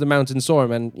soon as the mountain saw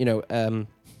him and,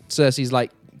 Cersei's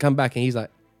like, come back, and he's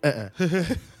like, and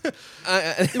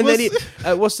then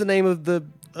what's the name of the...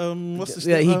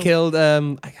 he killed...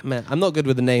 man, I'm not good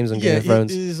with the names on Game of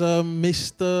Thrones. It is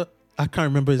Mr... I can't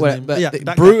remember his name.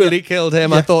 But brutally killed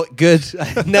him. Yeah. I thought, good.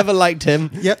 I never liked him.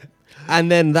 Yep.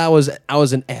 And then that was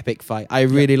an epic fight. I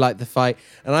really liked the fight.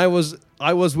 And I was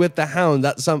with the Hound.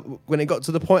 When it got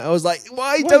to the point, I was like,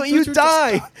 why don't you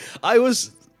die? I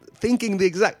was... thinking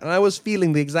and I was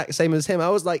feeling the exact same as him. I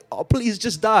was like, oh, please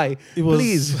just die.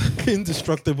 Please.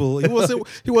 Indestructible. He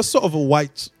was sort of a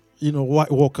white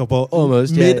walker, but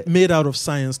almost made out of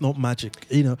science, not magic,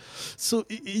 So,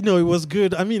 it was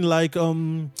good. I mean, like,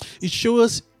 it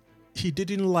shows he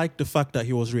didn't like the fact that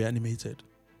he was reanimated.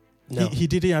 No. He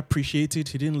didn't appreciate it.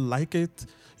 He didn't like it.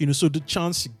 So the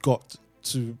chance he got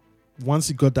once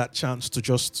he got that chance to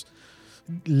just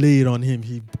lay it on him,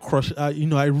 he crushed.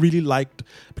 I really liked,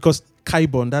 because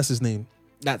Qyburn, that's his name.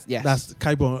 That's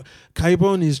Qyburn.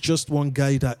 Qyburn is just one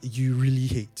guy that you really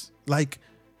hate. Like,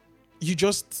 you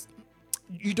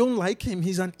don't like him.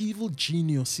 He's an evil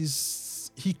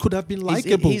genius. He could have been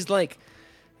likable. He's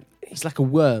like a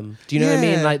worm. Do you know what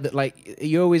I mean? Like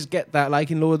you always get that, like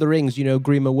in Lord of the Rings,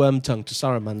 Grima Wormtongue to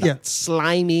Saruman. That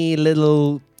slimy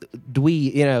little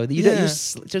dwee. You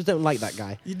just don't like that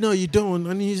guy. No, you don't.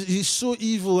 And he's so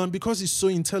evil, and because he's so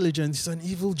intelligent, he's an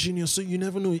evil genius. So you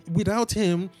never know. Without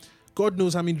him, God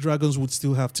knows how many dragons would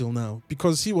still have till now,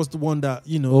 because he was the one that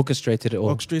orchestrated it all.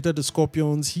 Orchestrated the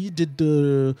scorpions. He did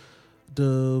the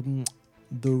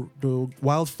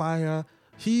wildfire.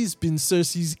 he's been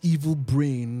Cersei's evil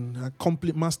brain,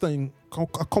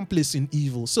 accomplice in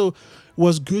evil. So it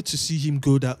was good to see him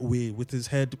go that way with his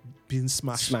head being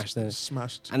smashed.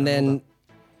 And then,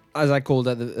 as I called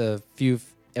it a few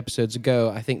episodes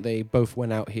ago, I think they both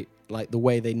went out like the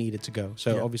way they needed to go.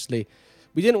 So obviously,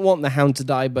 we didn't want the Hound to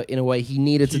die, but in a way, he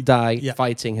needed to die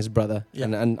fighting his brother. Yeah.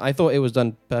 And I thought it was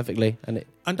done perfectly.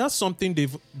 And that's something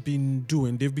they've been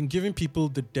doing. They've been giving people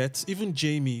the deaths. Even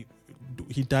Jaime,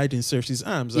 he died in Cersei's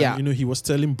arms. And, you know, he was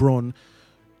telling Bronn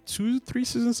 2-3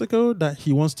 seasons ago that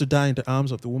he wants to die in the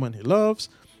arms of the woman he loves.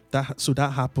 So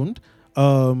that happened.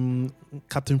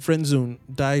 Captain Friendzone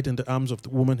died in the arms of the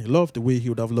woman he loved, the way he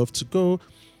would have loved to go.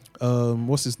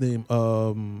 What's his name?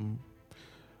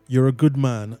 You're a Good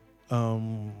Man.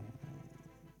 The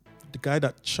guy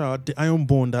the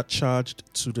Ironborn that charged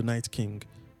to the Night King.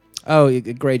 Oh,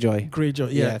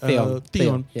 Greyjoy. Yeah.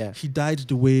 Theon. Yeah. He died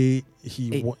the way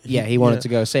he wanted to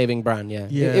go, saving Bran.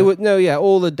 Yeah.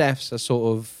 All the deaths are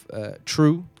sort of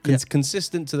true,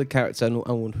 consistent to the character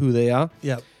and who they are.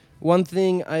 Yeah. One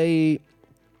thing I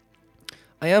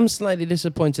am slightly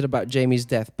disappointed about Jaime's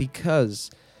death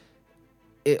because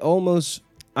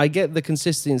I get the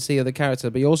consistency of the character,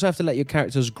 but you also have to let your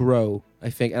characters grow, I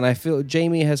think. And I feel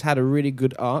Jaime has had a really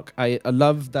good arc. I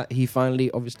love that he finally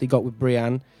obviously got with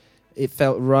Brienne. It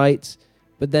felt right.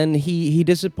 But then he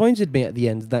disappointed me at the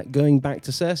end, that going back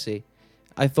to Cersei.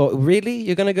 I thought, really?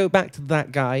 You're going to go back to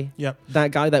that guy? Yep.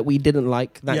 That guy that we didn't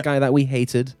like, that guy that we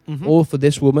hated, all for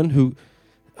this woman who...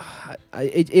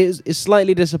 It's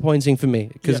slightly disappointing for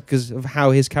me because of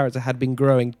how his character had been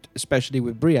growing, especially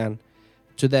with Brienne,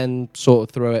 to then sort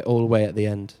of throw it all away at the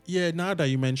end. Yeah, now that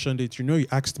you mentioned it, you know, you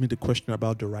asked me the question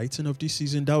about the writing of this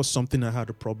season. That was something I had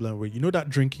a problem with. You know that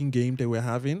drinking game they were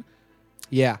having?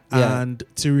 Yeah. And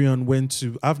Tyrion went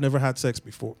to... I've never had sex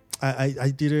before.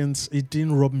 It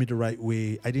didn't rub me the right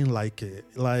way. I didn't like it.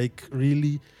 Like,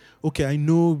 really? Okay, I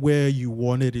know where you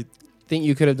wanted it. I think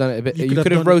you could have done it a bit... You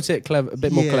could have wrote it clever, a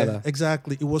bit more clever.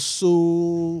 Exactly. It was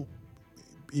so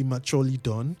immaturely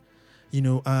done, you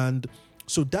know, and...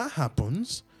 So that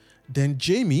happens. Then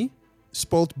Jaime,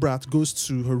 spoilt brat, goes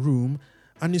to her room,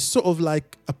 and it's sort of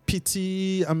like a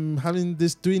pity. I'm doing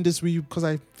this with you because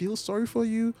I feel sorry for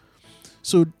you.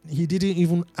 So he didn't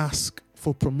even ask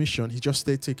for permission. He just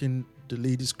started taking the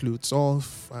lady's clothes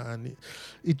off, and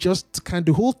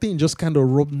the whole thing just kind of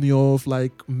rubbed me off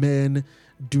like men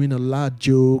doing a lad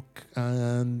joke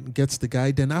and gets the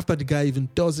guy. Then after the guy even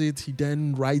does it, he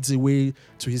then rides away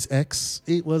to his ex.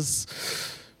 It was...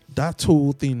 That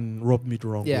whole thing rubbed me the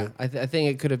wrong way. I think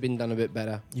it could have been done a bit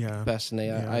better. Yeah. Personally,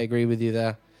 I agree with you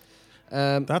there.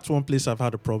 That's one place I've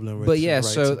had a problem with. But yeah,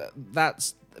 so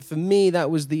that's... For me, that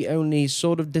was the only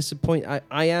sort of disappointment.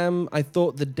 I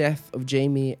thought the death of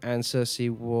Jaime and Cersei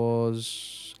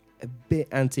was a bit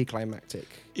anticlimactic.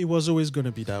 It was always going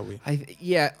to be that way.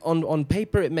 On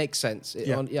paper, it makes sense.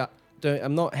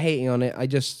 I'm not hating on it. I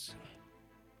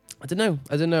don't know.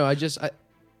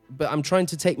 But I'm trying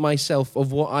to take myself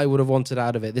of what I would have wanted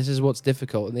out of it. This is what's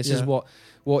difficult, and this is what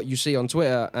you see on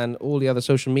Twitter and all the other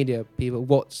social media people.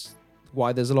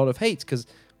 Why there's a lot of hate, because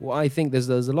I think there's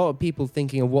a lot of people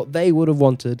thinking of what they would have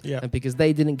wanted, and because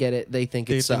they didn't get it, they think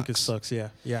it sucks. Yeah.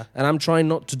 And I'm trying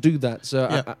not to do that.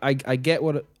 So I get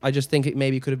what I just think it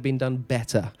maybe could have been done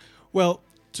better. Well,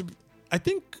 I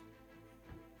think.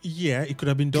 Yeah, it could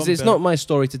have been done better. Because it's not my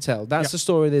story to tell. That's the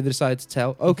story they decided to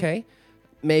tell. Okay.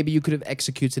 Maybe you could have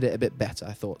executed it a bit better,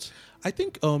 I thought. I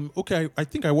think, I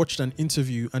think I watched an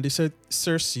interview and they said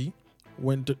Cersei,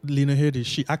 when Lena Headey,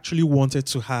 she actually wanted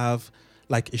to have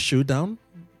like a showdown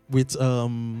with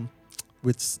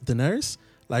Daenerys.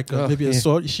 Like maybe a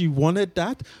sword. She wanted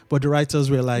that, but the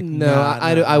writers were like, "No,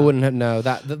 I wouldn't have. No,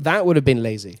 that would have been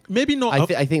lazy. Maybe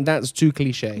not. I think that's too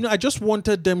cliche. No, I just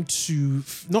wanted them to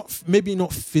not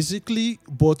physically,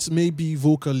 but maybe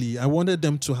vocally. I wanted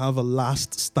them to have a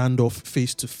last standoff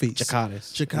face to face,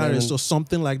 Jacaerys or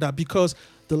something like that. Because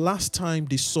the last time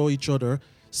they saw each other,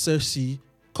 Cersei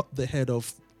cut the head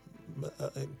of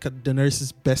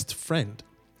Daenerys' best friend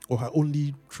or her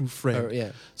only true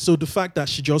friend. So the fact that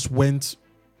she just went.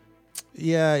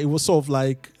 Yeah, it was sort of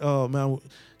like, oh man,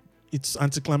 it's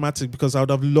anticlimactic because I would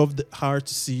have loved her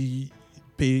to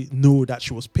know that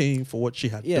she was paying for what she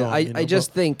had done. I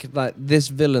just think that this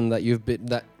villain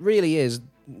that really is,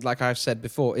 like I've said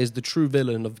before, is the true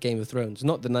villain of Game of Thrones,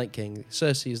 not the Night King.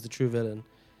 Cersei is the true villain.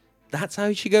 That's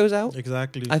how she goes out.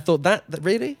 Exactly. I thought that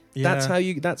really. Yeah. That's how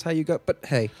you go. But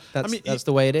hey, that's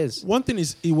the way it is. One thing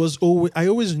is, I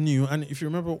always knew, and if you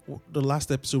remember the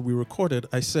last episode we recorded,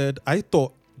 I said I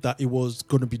thought that it was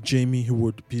going to be Jaime who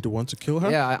would be the one to kill her.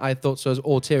 Yeah, I thought so.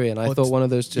 Or Tyrion. I thought one of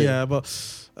those two. Yeah, but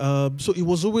so it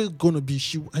was always going to be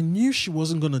I knew she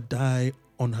wasn't going to die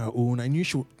on her own. I knew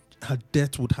her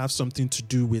death would have something to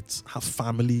do with her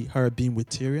family, her being with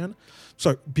Tyrion.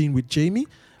 Sorry, being with Jaime.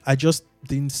 I just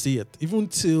didn't see it. Even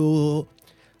till...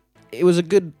 It was a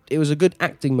good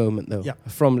acting moment though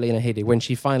from Lena Headey when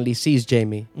she finally sees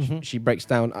Jaime. She breaks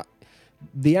down.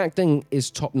 The acting is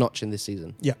top notch in this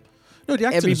season. Yeah, no, the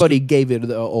acting everybody gave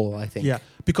it all. I think. Yeah,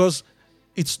 because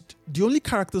it's the only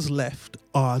characters left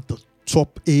are the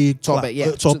top A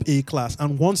class,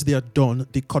 and once they are done,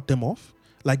 they cut them off.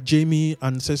 Like Jaime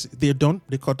and Cersei, they're done.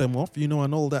 They cut them off,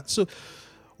 and all that. So.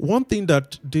 One thing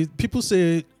that people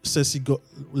say Cersei got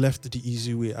left the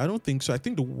easy way. I don't think so. I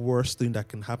think the worst thing that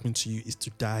can happen to you is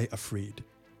to die afraid.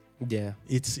 Yeah,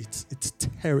 it's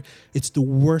terrible. It's the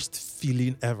worst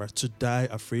feeling ever to die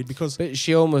afraid But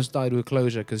she almost died with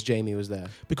closure because Jaime was there.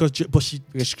 Because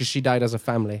she died as a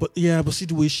family. But see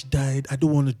the way she died. I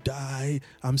don't want to die.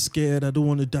 I'm scared. I don't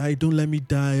want to die. Don't let me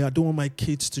die. I don't want my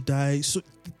kids to die. So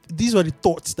these were the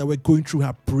thoughts that were going through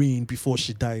her brain before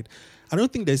she died. I don't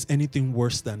think there's anything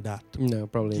worse than that. No,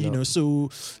 probably not. So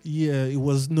yeah, it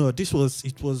was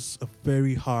a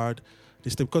very hard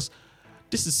because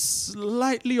this is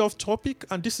slightly off topic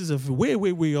and this is a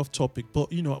way off topic.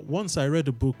 But once I read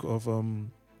a book of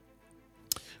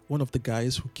one of the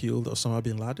guys who killed Osama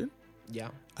bin Laden.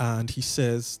 Yeah. And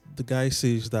the guy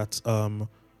says that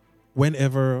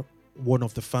whenever one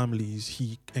of the families,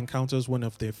 he encounters one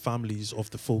of the families of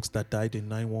the folks that died in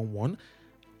 9/11,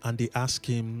 and they ask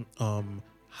him,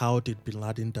 how did bin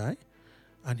Laden die?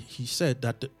 And he said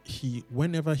that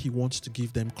whenever he wants to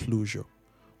give them closure,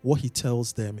 what he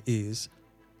tells them is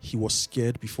he was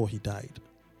scared before he died.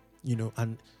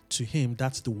 And to him,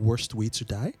 that's the worst way to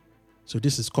die. So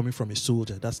this is coming from a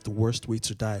soldier. That's the worst way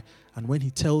to die. And when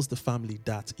he tells the family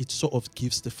that, it sort of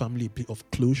gives the family a bit of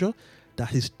closure that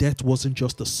his death wasn't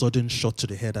just a sudden shot to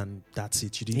the head and that's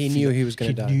it. He knew he was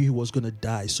going to die. He knew he was going to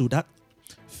die. So that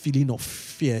feeling of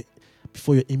fear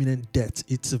before your imminent death,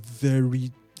 it's a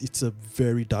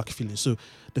very dark feeling. So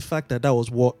the fact that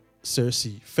was what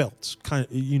Cersei felt,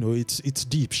 it's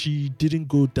deep. She didn't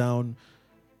go down.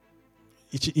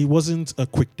 It wasn't a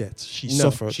quick death. She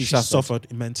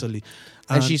suffered mentally,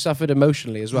 and she suffered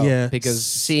emotionally as well. Yeah, because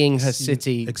seeing her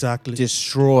city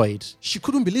destroyed, she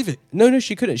couldn't believe it. No,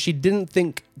 she couldn't. She didn't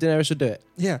think Daenerys would do it.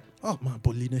 Yeah. Oh man,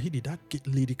 but Lena Headey, that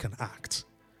lady can act.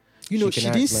 She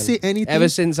didn't say anything. Ever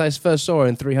since I first saw her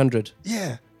in 300.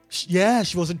 Yeah.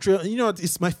 She was in 300.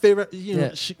 It's my favorite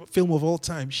film of all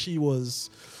time. She's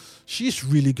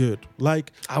really good.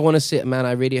 Like, I want to see it, man.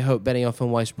 I really hope Benioff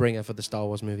and Weiss bring her for the Star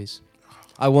Wars movies.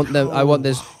 I want them.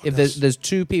 There's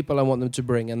two people I want them to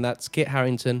bring, and that's Kit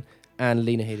Harington and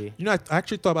Lena Headey. I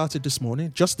actually thought about it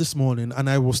just this morning, and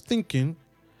I was thinking,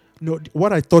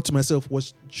 what I thought to myself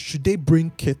was, should they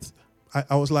bring Kit?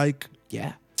 I was like,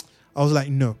 yeah. I was like,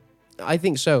 no. I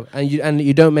think so. And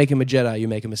you don't make him a Jedi, you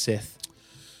make him a Sith.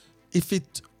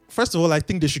 First of all, I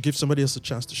think they should give somebody else a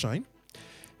chance to shine.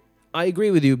 I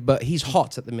agree with you, but he's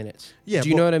hot at the minute. Yeah. Do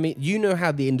you know what I mean? You know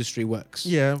how the industry works.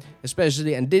 Yeah.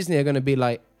 Especially, and Disney are going to be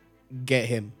like, get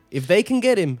him. If they can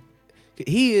get him,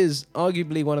 he is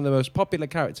arguably one of the most popular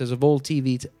characters of all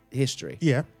TV history.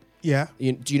 Yeah. Yeah.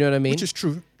 Do you know what I mean? Which is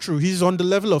true. True. He's on the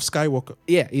level of Skywalker.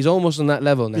 Yeah. He's almost on that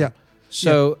level now. Yeah.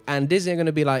 So, and Disney are going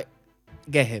to be like,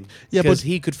 get him. Yeah, because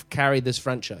he could carry this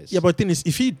franchise. Yeah, but the thing is,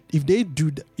 if they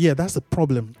do that, yeah, that's the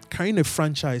problem. Carrying a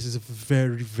franchise is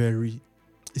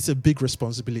it's a big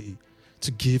responsibility to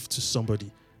give to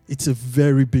somebody. It's a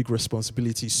very big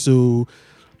responsibility. So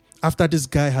after this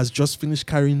guy has just finished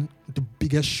carrying the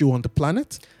biggest show on the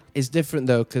planet. It's different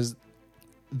though, because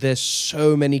there's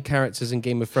so many characters in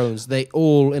Game of Thrones. They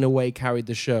all, in a way, carried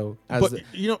the show.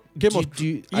 Game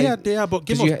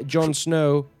of Jon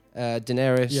Snow,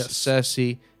 Daenerys,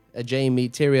 Cersei, Jaime,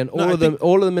 Tyrion,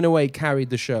 all of them in a way carried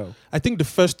the show. I think the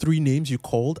first three names you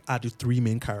called are the three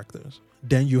main characters.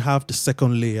 Then you have the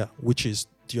second layer, which is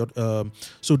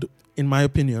in my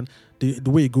opinion, the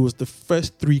way it goes, the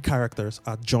first three characters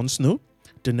are Jon Snow,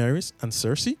 Daenerys, and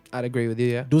Cersei. I'd agree with you,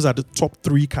 yeah. Those are the top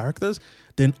three characters.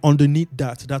 Then underneath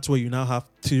that's where you now have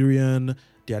Tyrion,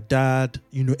 their dad,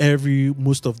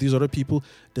 most of these other people.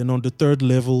 Then on the third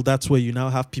level, that's where you now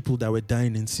have people that were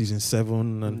dying in season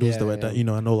 7 and those that were dying,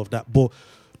 and all of that. But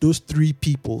those three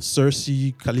people,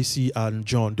 Cersei, Khaleesi, and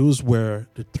Jon, those were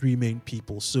the three main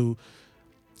people. So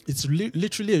it's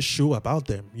literally a show about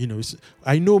them.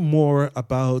 I know more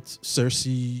about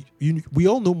Cersei. We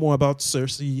all know more about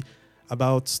Cersei,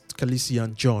 about Khaleesi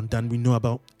and Jon than we know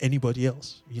about anybody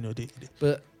else.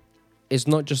 But it's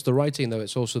not just the writing though;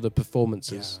 it's also the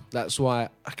performances. Yeah. That's why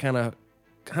I kind of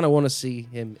want to see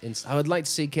him in. I would like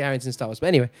to see Kit Harington in Star Wars, but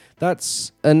anyway,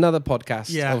 that's another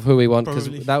podcast of Who We Want,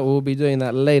 because that we'll be doing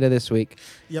that later this week.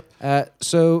 Yep.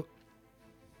 So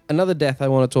another death I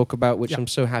want to talk about, which I'm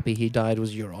so happy he died,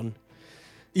 was Euron.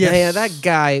 Yes. Yeah, that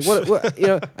guy. What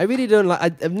I really don't like.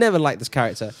 I've never liked this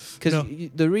character because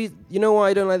you know why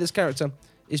I don't like this character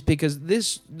is because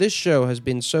this show has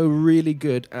been so really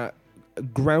good at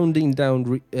grounding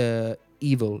down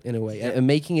evil in a way and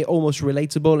making it almost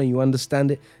relatable and you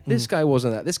understand it. This guy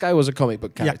wasn't that. This guy was a comic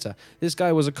book character. This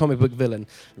guy was a comic book villain.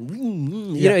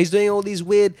 You know, he's doing all these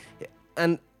weird,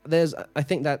 and I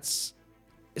think that's.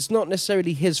 It's not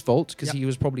necessarily his fault because he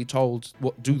was probably told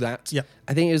do that. Yeah.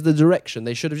 I think it was the direction.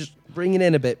 They should have just bring it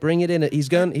in a bit. Bring it in. He's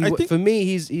going. For me,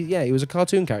 he was a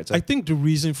cartoon character. I think the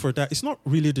reason for that it's not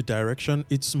really the direction.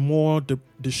 It's more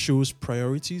the show's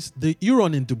priorities. The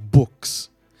Euron in the books,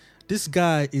 this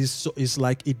guy is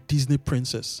like a Disney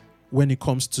princess when it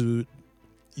comes to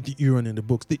the Euron in the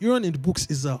books. The Euron in the books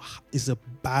is a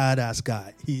badass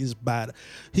guy. He is bad.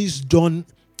 He's done.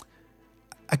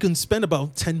 I can spend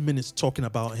about 10 minutes talking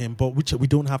about him, but which we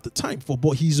don't have the time for.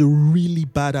 But he's a really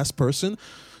badass person.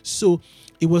 So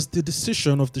it was the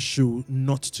decision of the show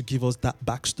not to give us that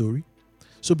backstory.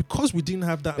 So because we didn't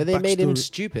have that But they made him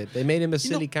stupid. They made him a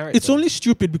silly character. It's only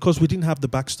stupid because we didn't have the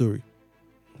backstory.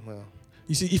 Well,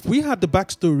 you see, if we had the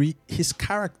backstory, his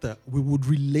character, we would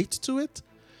relate to it.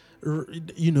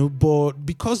 But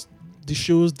because the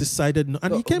shows decided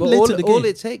and he came late in the game. All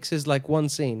it takes is like one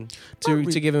scene to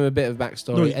give him a bit of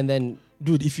backstory, and then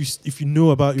dude, if you know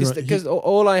about because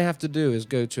all I have to do is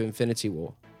go to Infinity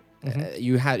War.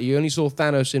 Mm-hmm. You only saw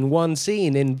Thanos in one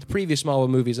scene in the previous Marvel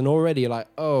movies, and already you're like,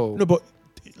 oh no, but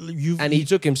he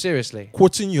took him seriously.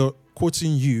 Quoting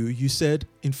you said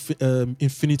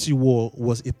Infinity War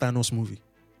was a Thanos movie.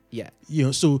 Yeah,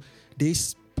 so they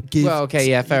gave. Well, okay,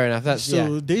 yeah, fair enough. That's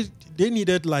so they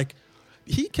needed like.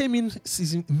 He came in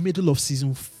middle of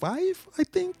season 5, I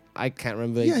think. I can't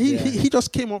remember. Yeah, he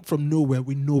just came up from nowhere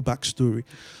with no backstory.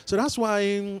 So that's why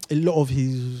a lot of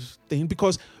his thing,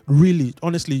 because really,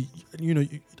 honestly,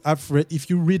 I've read,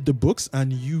 if you read the books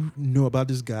and you know about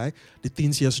this guy, the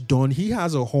things he has done, he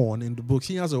has a horn in the books.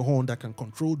 He has a horn that can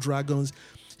control dragons.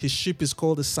 His ship is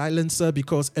called the Silencer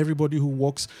because everybody who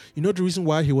walks, the reason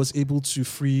why he was able to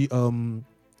free, the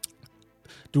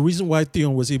reason why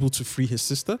Theon was able to free his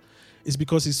sister is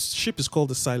because his ship is called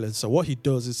the Silencer. What he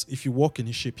does is, if you walk in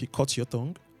his ship, he cuts your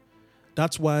tongue.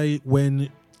 That's why when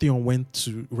Theon went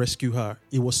to rescue her,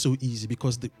 it was so easy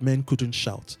because the men couldn't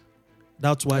shout.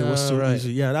 That's why it was so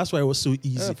easy. Yeah, that's why it was so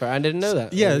easy. I didn't know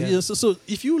that. Yeah. So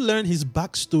if you learn his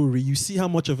backstory, you see how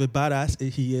much of a badass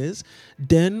he is,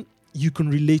 then you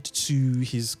can relate to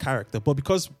his character. But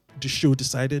because the show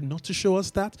decided not to show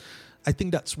us that, I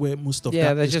think that's where most of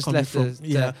that is coming from.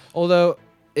 Although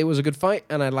it was a good fight,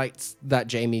 and I liked that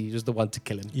Jaime was the one to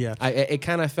kill him. Yeah, it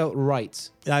kind of felt right.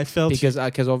 Yeah, I felt because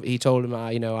he told him,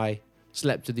 I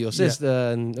slept with your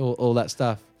sister and all that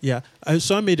stuff. Yeah,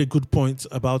 so I made a good point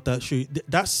about that show.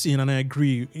 That scene, and I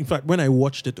agree. In fact, when I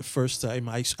watched it the first time,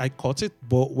 I caught it,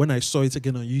 but when I saw it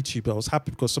again on YouTube, I was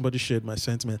happy because somebody shared my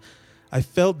sentiment. I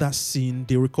felt that scene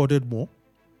they recorded more.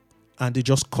 And they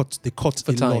just cut a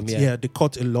lot. Yeah, they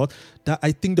cut a lot. That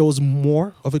I think there was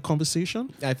more of a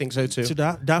conversation. I think so too. To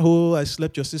that whole I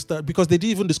slept your sister, because they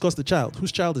didn't even discuss the child.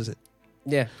 Whose child is it?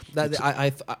 Yeah,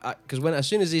 because as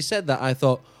soon as he said that, I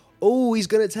thought, oh, he's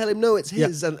going to tell him no, it's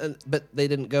his. Yeah. But they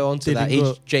didn't go on to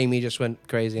that. Jaime just went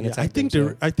crazy and attacked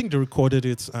him. I think they recorded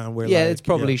it. And we're it's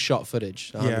probably shot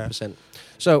footage, 100%. Yeah.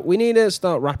 So we need to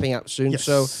start wrapping up soon. Yes.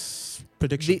 So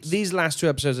predictions. These last 2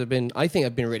 episodes have been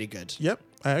really good. Yep.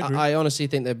 I agree. I honestly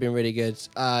think they've been really good.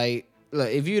 Look,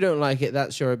 if you don't like it,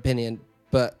 that's your opinion.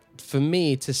 But for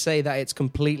me to say that it's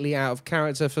completely out of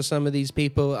character for some of these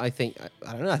people, I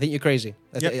don't know. I think you're crazy.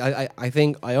 I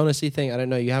honestly think, I don't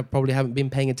know. You probably haven't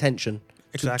been paying attention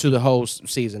to the whole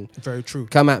season. Very true.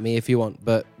 Come at me if you want,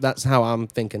 but that's how I'm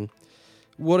thinking.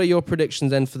 What are your predictions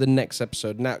then for the next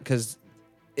episode? Now, because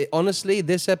honestly,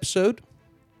 this episode,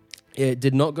 it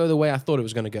did not go the way I thought it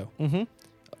was going to go. Mm-hmm.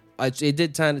 It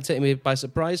did take me by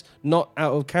surprise, not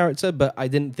out of character, but I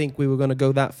didn't think we were going to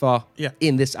go that far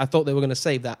in this. I thought they were going to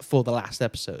save that for the last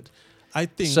episode. I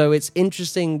think so. It's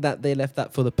interesting that they left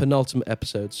that for the penultimate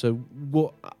episode. So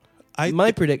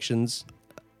my predictions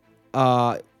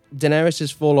are Daenerys is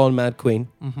full-on Mad Queen.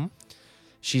 Mm-hmm.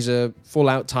 She's a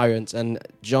full-out tyrant, and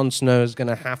Jon Snow is going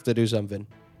to have to do something.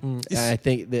 I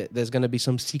think that there's going to be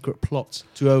some secret plot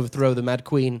to overthrow the Mad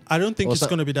Queen. I don't think it's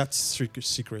going to be that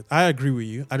secret. I agree with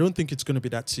you. I don't think it's going to be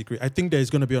that secret. I think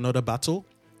there's going to be another battle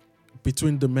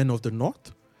between the men of the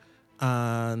North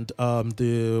and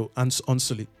the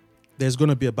Unsullied. There's going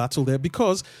to be a battle there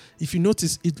because if you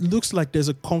notice, it looks like there's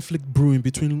a conflict brewing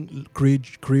between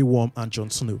Grey Worm and Jon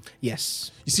Snow.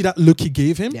 Yes. You see that look he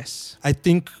gave him? Yes. I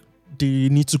think they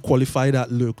need to qualify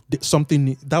that look.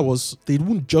 They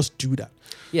wouldn't just do that.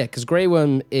 Yeah, because Grey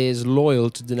Worm is loyal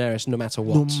to Daenerys no matter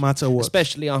what. No matter what.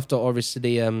 Especially after,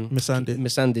 obviously,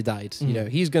 Missandei died. You know,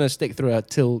 he's going to stick through her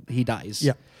till he dies.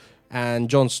 Yeah. And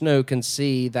Jon Snow can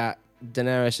see that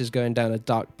Daenerys is going down a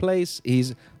dark place.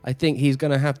 I think he's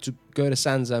going to have to go to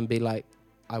Sansa and be like,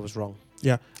 I was wrong.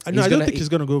 Yeah. I don't think he's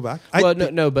going to go back.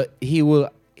 But he will.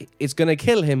 It's going to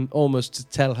kill him almost to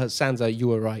tell her, Sansa, you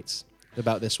were right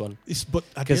about this one.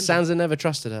 Because Sansa never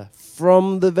trusted her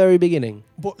from the very beginning.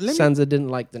 Sansa didn't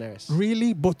like Daenerys.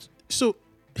 Really? But so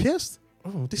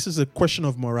this is a question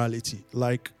of morality.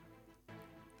 Like,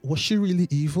 was she really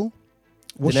evil?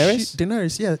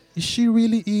 Daenerys, yeah. Is she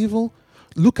really evil?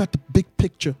 Look at the big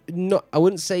picture. No, I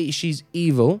wouldn't say she's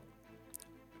evil,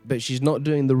 but she's not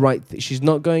doing the right thing. She's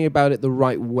not going about it the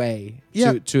right way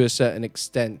to a certain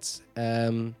extent.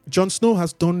 Jon Snow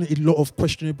has done a lot of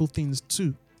questionable things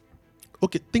too.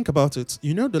 Okay, think about it.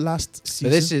 You know the last season?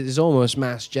 But this is almost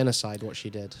mass genocide, what she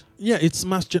did. Yeah, it's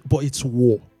but it's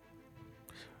war.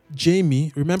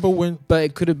 Jaime, remember when... But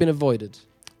it could have been avoided.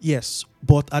 Yes,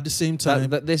 but at the same time...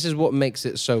 This is what makes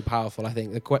it so powerful, I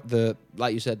think.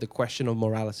 Like you said, the question of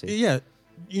morality. Yeah.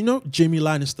 You know Jaime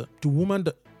Lannister, the woman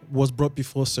that was brought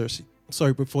before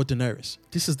before Daenerys.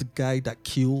 This is the guy that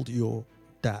killed your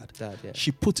dad. Yeah.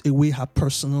 She put away her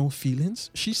personal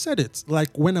feelings. She said it. Like,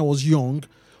 when I was young,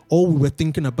 all we were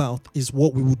thinking about is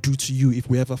what we would do to you if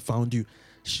we ever found you.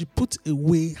 She put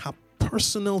away her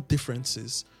personal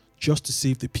differences just to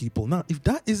save the people. Now, if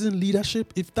that isn't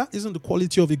leadership, if that isn't the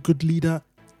quality of a good leader,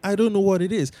 I don't know what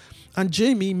it is. And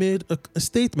Jaime made a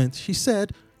statement. She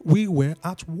said, we were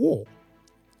at war.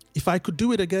 If I could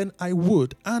do it again, I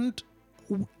would. And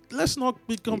let's not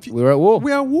be confused. We're at war.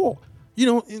 We're at war. You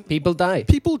know, people die.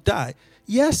 People die.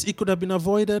 Yes, it could have been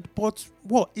avoided, but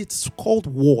it's called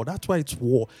war. That's why it's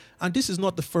war. And this is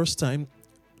not the first time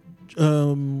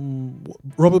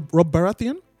Rob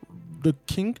Baratheon, the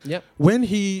king, when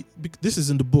this is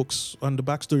in the books and the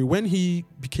backstory, when he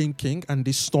became king and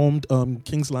they stormed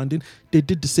King's Landing, they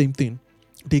did the same thing.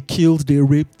 They killed, they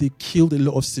raped, they killed a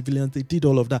lot of civilians. They did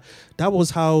all of that. That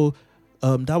was how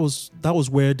that was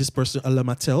where this person,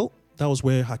 Alamatel, that was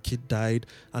where her kid died,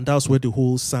 and that was where the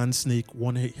whole Sand Snake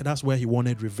that's where he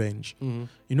wanted revenge. Mm-hmm.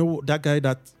 You know that guy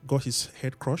that got his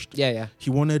head crushed? Yeah.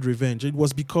 He wanted revenge. It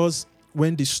was because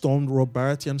when they Rob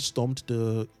Baratheon stormed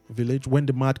the village, when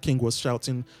the Mad King was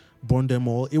shouting, burn them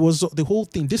all, it was the whole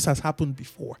thing. This has happened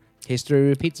before. History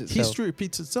repeats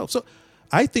itself. So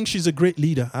I think she's a great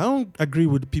leader. I don't agree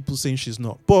with the people saying she's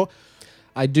not. But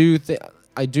I do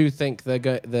think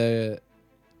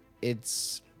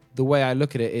it's the way I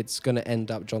look at it, it's going to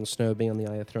end up Jon Snow being on the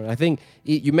Iron Throne. I think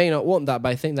you may not want that, but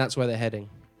I think that's where they're heading.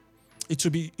 It's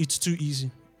too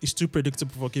easy. It's too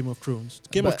predictable for Game of Thrones.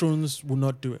 Game of Thrones will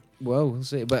not do it. Well, we'll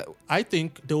see. But I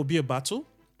think there will be a battle.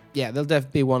 Yeah, there'll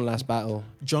definitely be one last battle.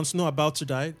 Jon Snow about to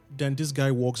die, then this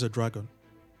guy walks a dragon.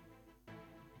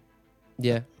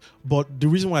 Yeah. But the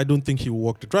reason why I don't think he will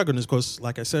walk the dragon is because,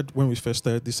 like I said when we first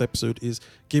started this episode, is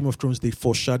Game of Thrones, they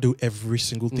foreshadow every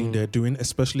single thing they're doing,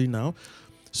 especially now.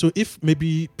 So if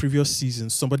maybe previous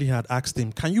seasons somebody had asked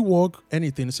him, can you walk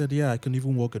anything? He said, yeah, I can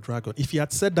even walk a dragon. If he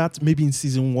had said that maybe in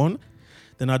season 1,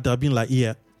 then I'd have been like,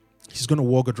 yeah, he's going to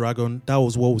walk a dragon. That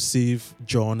was what will save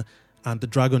Jon. And the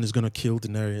dragon is going to kill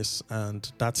Daenerys.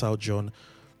 And that's how Jon.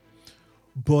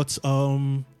 But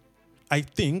I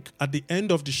think at the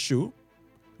end of the show,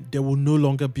 there will no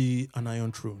longer be an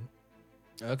Iron Throne.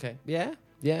 Okay. Yeah,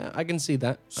 I can see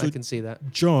that. So I can see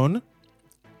that. Jon,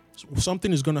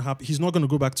 something is going to happen. He's not going to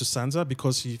go back to Sansa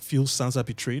because he feels Sansa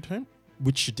betrayed him,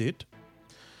 which she did.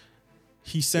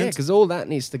 Because all that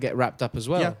needs to get wrapped up as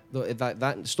well. Yeah.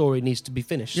 That story needs to be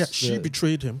finished. Yeah, she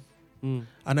betrayed him.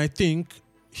 And I think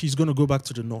he's going to go back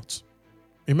to the north.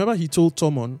 Remember he told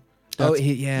Tommen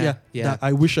that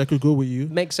I wish I could go with you.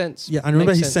 Makes sense. Yeah, and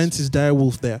remember he sent his dire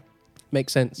wolf there.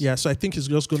 Makes sense. Yeah, so I think he's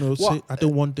just going to say, I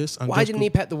don't want this. Why didn't he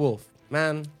pet the wolf?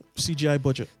 Man. CGI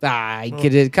budget.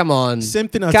 Come on. Same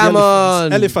thing as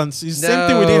elephants. Same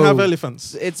thing, we didn't have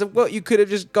elephants. You could have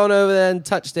just gone over there and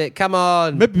touched it. Come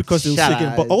on. Maybe because they were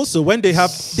shaking. But also when they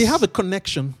have a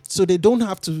connection, so they don't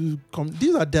have to come.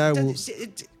 These are dire wolves.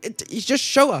 It just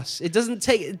show us. It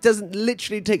doesn't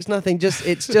literally takes nothing.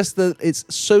 It's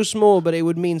so small, but it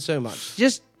would mean so much.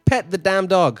 Just pet the damn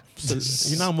dog. So,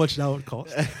 you know how much that would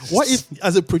cost? What if,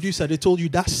 as a producer, they told you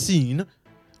that scene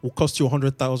will cost you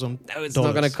 $100,000? No, it's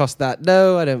not going to cost that.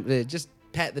 No, I don't. Just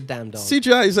Pet the damn dog.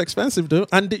 CGI is expensive though,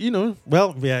 and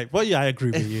I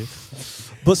agree with you.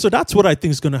 But so that's what I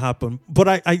think is going to happen. But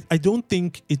I don't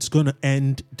think it's going to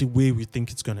end the way we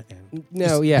think it's going to end.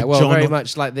 No, very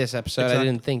much like this episode. Exactly. I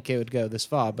didn't think it would go this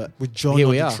far, but with Jon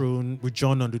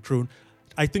on the throne,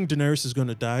 I think Daenerys is going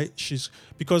to die.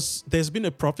 Because there's been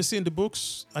a prophecy in the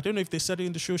books. I don't know if they said it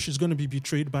in the show. She's going to be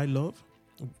betrayed by love,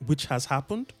 which has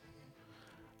happened.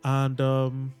 And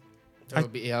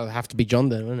it'll have to be Jon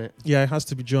then, won't it? Yeah, it has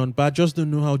to be Jon. But I just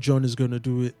don't know how Jon is going to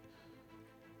do it.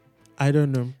 I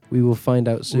don't know. We will find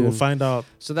out soon. We will find out.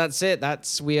 So that's it.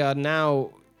 We are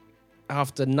now,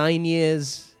 after 9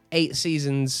 years, 8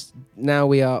 seasons, now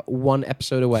we are 1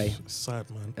 episode away. Sad,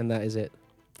 man. And that is it.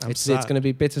 It's sad. It's going to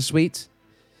be bittersweet.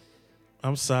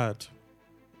 I'm sad.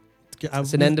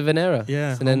 It's an end of an era.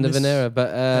 Yeah. It's an end of an era.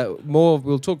 But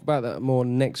we'll talk about that more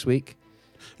next week.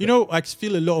 You know, I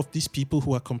feel a lot of these people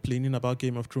who are complaining about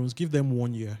Game of Thrones, give them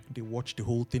 1 year. They watch the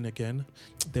whole thing again.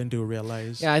 Then they'll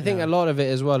realize. Yeah, I think a lot of it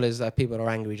as well is that people are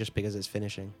angry just because it's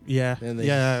finishing.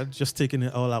 Yeah. Just taking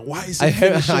it all out. Why is it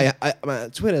finishing?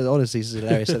 Twitter, honestly, is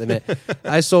hilarious at the minute.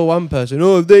 I saw one person,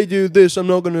 if they do this, I'm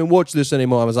not going to watch this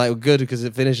anymore. I was like, well, good, because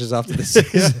it finishes after the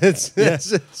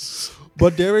season.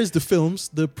 But there is the films,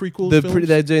 the prequel films.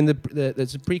 They're doing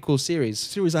it's a prequel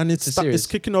series. And it's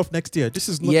kicking off next year. This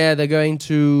is not they're going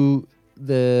to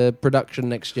the production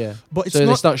next year. But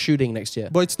they start shooting next year.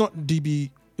 But it's not DB.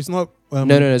 It's not. No,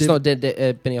 it's not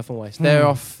Benioff and Weiss.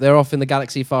 They're off in the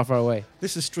galaxy far, far away.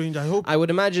 This is strange. I would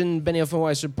imagine Benioff and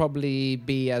Weiss would probably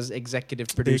be as executive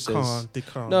producers. They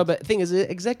can't. No, but the thing is,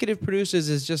 executive producers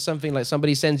is just something like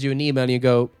somebody sends you an email and you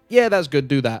go, yeah, that's good,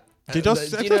 do that. They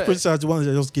just producers are the ones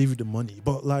that just gave you the money,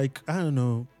 but like I don't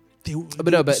know.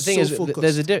 But the thing is,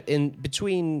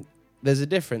 there's a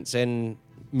difference in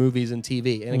movies and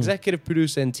TV. An executive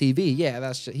producer in TV,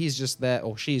 he's just there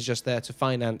or she's just there to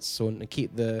finance or to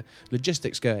keep the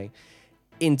logistics going.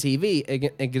 In TV,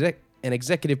 an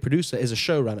executive producer is a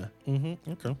showrunner.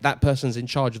 Mm-hmm. Okay, that person's in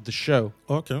charge of the show.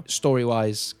 Okay, story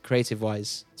wise, creative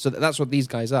wise. So that's what these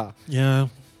guys are. Yeah.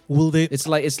 Will they? It's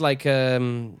like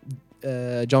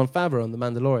Jon Favreau on The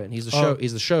Mandalorian. He's the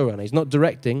showrunner. He's not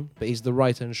directing, but he's the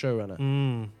writer and showrunner.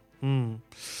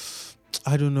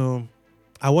 I don't know.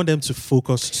 I want them to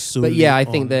focus solely. But I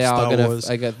think they are going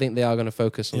to. I think they are going to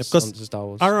focus on Star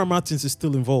Wars. R.R. Martin is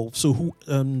still involved. So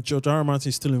George R.R. Martin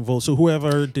is still involved. So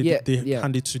whoever they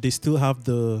hand it to, they still have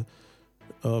the.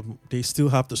 They still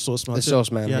have the source man. The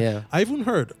source man. Yeah. I even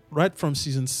heard right from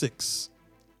season 6,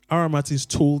 R.R. Martin's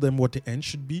told them what the end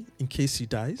should be in case he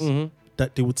dies. Mm-hmm.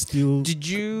 That they would still. Did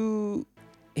you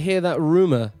hear that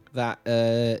rumor that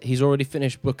he's already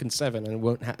finished book 7 and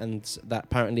won't and that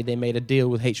apparently they made a deal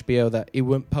with HBO that he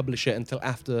won't publish it until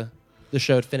after the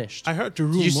show had finished? I heard the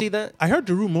rumor. Did you see that? I heard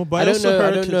the rumor, but I don't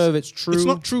know if it's true. It's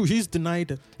not true. He's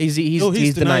denied it. He's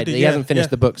denied it. He hasn't finished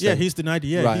the books. Yeah, he's denied it.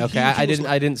 Yeah, right. Okay. I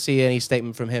didn't see any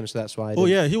statement from him, so that's why.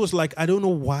 He was like, I don't know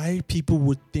why people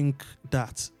would think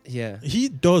that. Yeah, he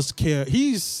does care.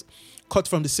 He's cut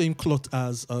from the same cloth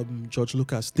as George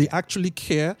Lucas. They actually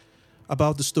care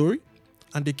about the story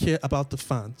and they care about the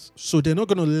fans. So they're not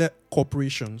going to let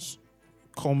corporations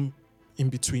come in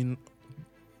between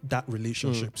that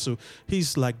relationship. So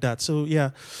he's like that. So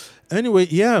anyway,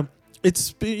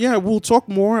 we'll talk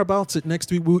more about it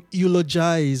next week. We'll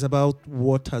eulogize about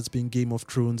what has been Game of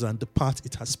Thrones and the part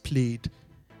it has played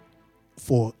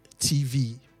for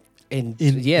TV.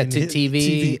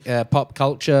 TV, pop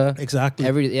culture, exactly.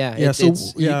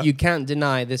 You can't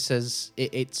deny this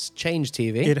it's changed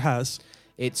TV. It has.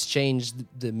 It's changed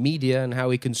the media and how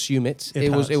we consume it. It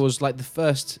was like the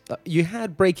first. You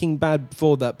had Breaking Bad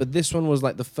before that, but this one was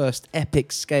like the first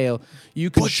epic scale. You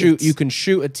can shoot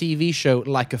a TV show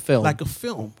like a film.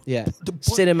 Yeah,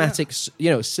 cinematics.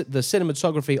 The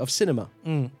cinematography of cinema.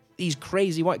 These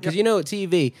crazy white, because at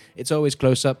TV it's always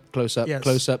close up, close up,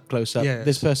 close up, close up. Yes.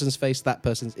 This person's face, that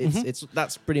person's. It's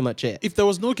that's pretty much it. If there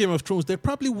was no Game of Thrones, there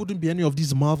probably wouldn't be any of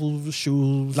these Marvel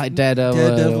shows like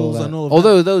Daredevils and all.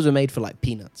 Although those are made for like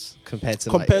peanuts compared to.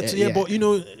 But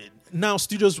now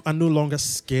studios are no longer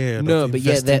scared. No, but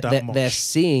they're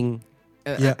seeing,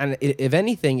 and if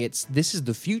anything, this is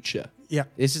the future. Yeah,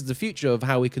 this is the future of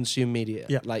how we consume media.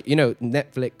 Yeah, like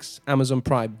Netflix, Amazon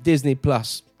Prime, Disney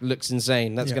Plus looks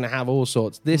insane. That's going to have all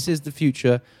sorts. This is the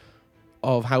future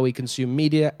of how we consume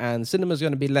media, and cinema's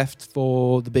going to be left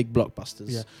for the big blockbusters.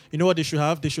 Yeah, you know what they should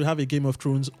have? They should have a Game of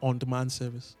Thrones on-demand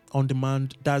service.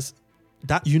 On-demand, that's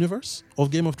that universe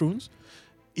of Game of Thrones.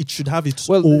 It should have its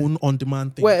own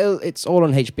on-demand thing. Well, it's all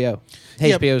on HBO.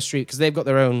 HBO Stream, because they've got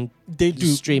their own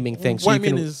streaming thing. So what I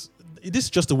mean is, this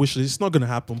is just a wish list. It's not going to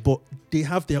happen, but they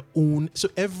have their own. So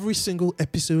every single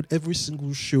episode, every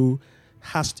single show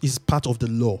is part of the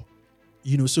law.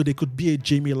 So there could be a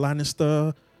Jaime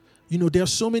Lannister. There are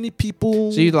so many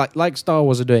people. So you like Star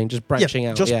Wars are doing, just branching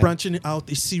out. Just branching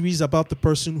out, a series about the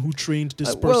person who trained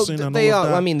this person and all of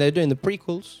that. I mean, they're doing the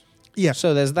prequels. Yeah.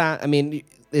 So there's that. I mean,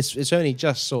 it's only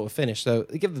just sort of finished. So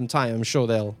give them time. I'm sure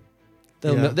they'll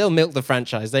milk the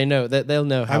franchise. They'll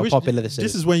know how popular this is.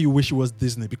 This is when you wish it was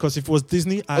Disney, because if it was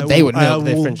Disney, they would milk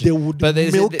their franchise. They would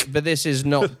milk. But this is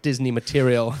not Disney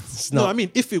material. It's not. No, I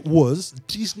mean, if it was,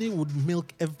 Disney would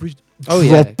milk every.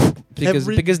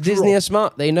 Because Disney are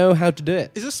smart. They know how to do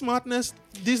it. Is it smartness?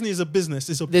 Disney is a business.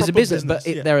 There's a business, but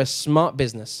they're a smart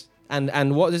business.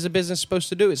 And what is a business supposed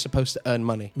to do? It's supposed to earn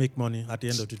money. Make money at the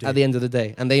end of the day. At the end of the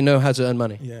day. And they know how to earn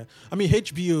money. Yeah. I mean,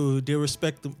 HBO, they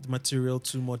respect the material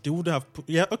too much. They would have...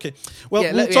 okay. Well,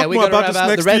 we'll talk more about this next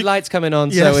week. The red light's coming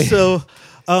on. Yeah, so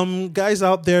guys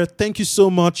out there, thank you so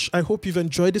much. I hope you've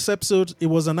enjoyed this episode. It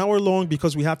was an hour long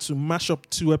because we had to mash up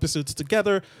 2 episodes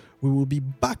together. We will be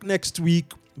back next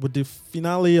week with the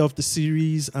finale of the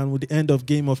series and with the end of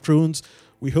Game of Thrones.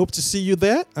 We hope to see you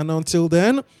there. And until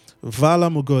then... Vala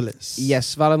Mogoles.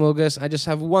 Yes, Vala Mogoles. I just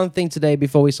have one thing today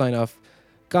before we sign off.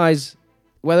 Guys,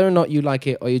 whether or not you like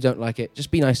it or you don't like it,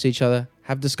 just be nice to each other.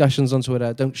 Have discussions on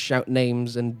Twitter. Don't shout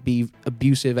names and be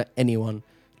abusive at anyone.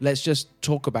 Let's just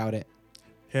talk about it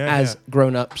as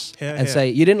grown-ups and say,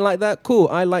 you didn't like that? Cool,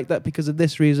 I like that because of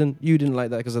this reason. You didn't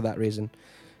like that because of that reason.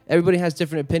 Everybody has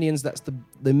different opinions. That's the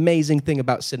amazing thing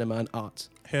about cinema and art.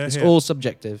 It's all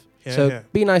subjective. So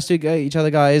be nice to each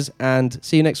other, guys, and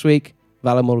see you next week.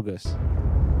 Vala Mogoles.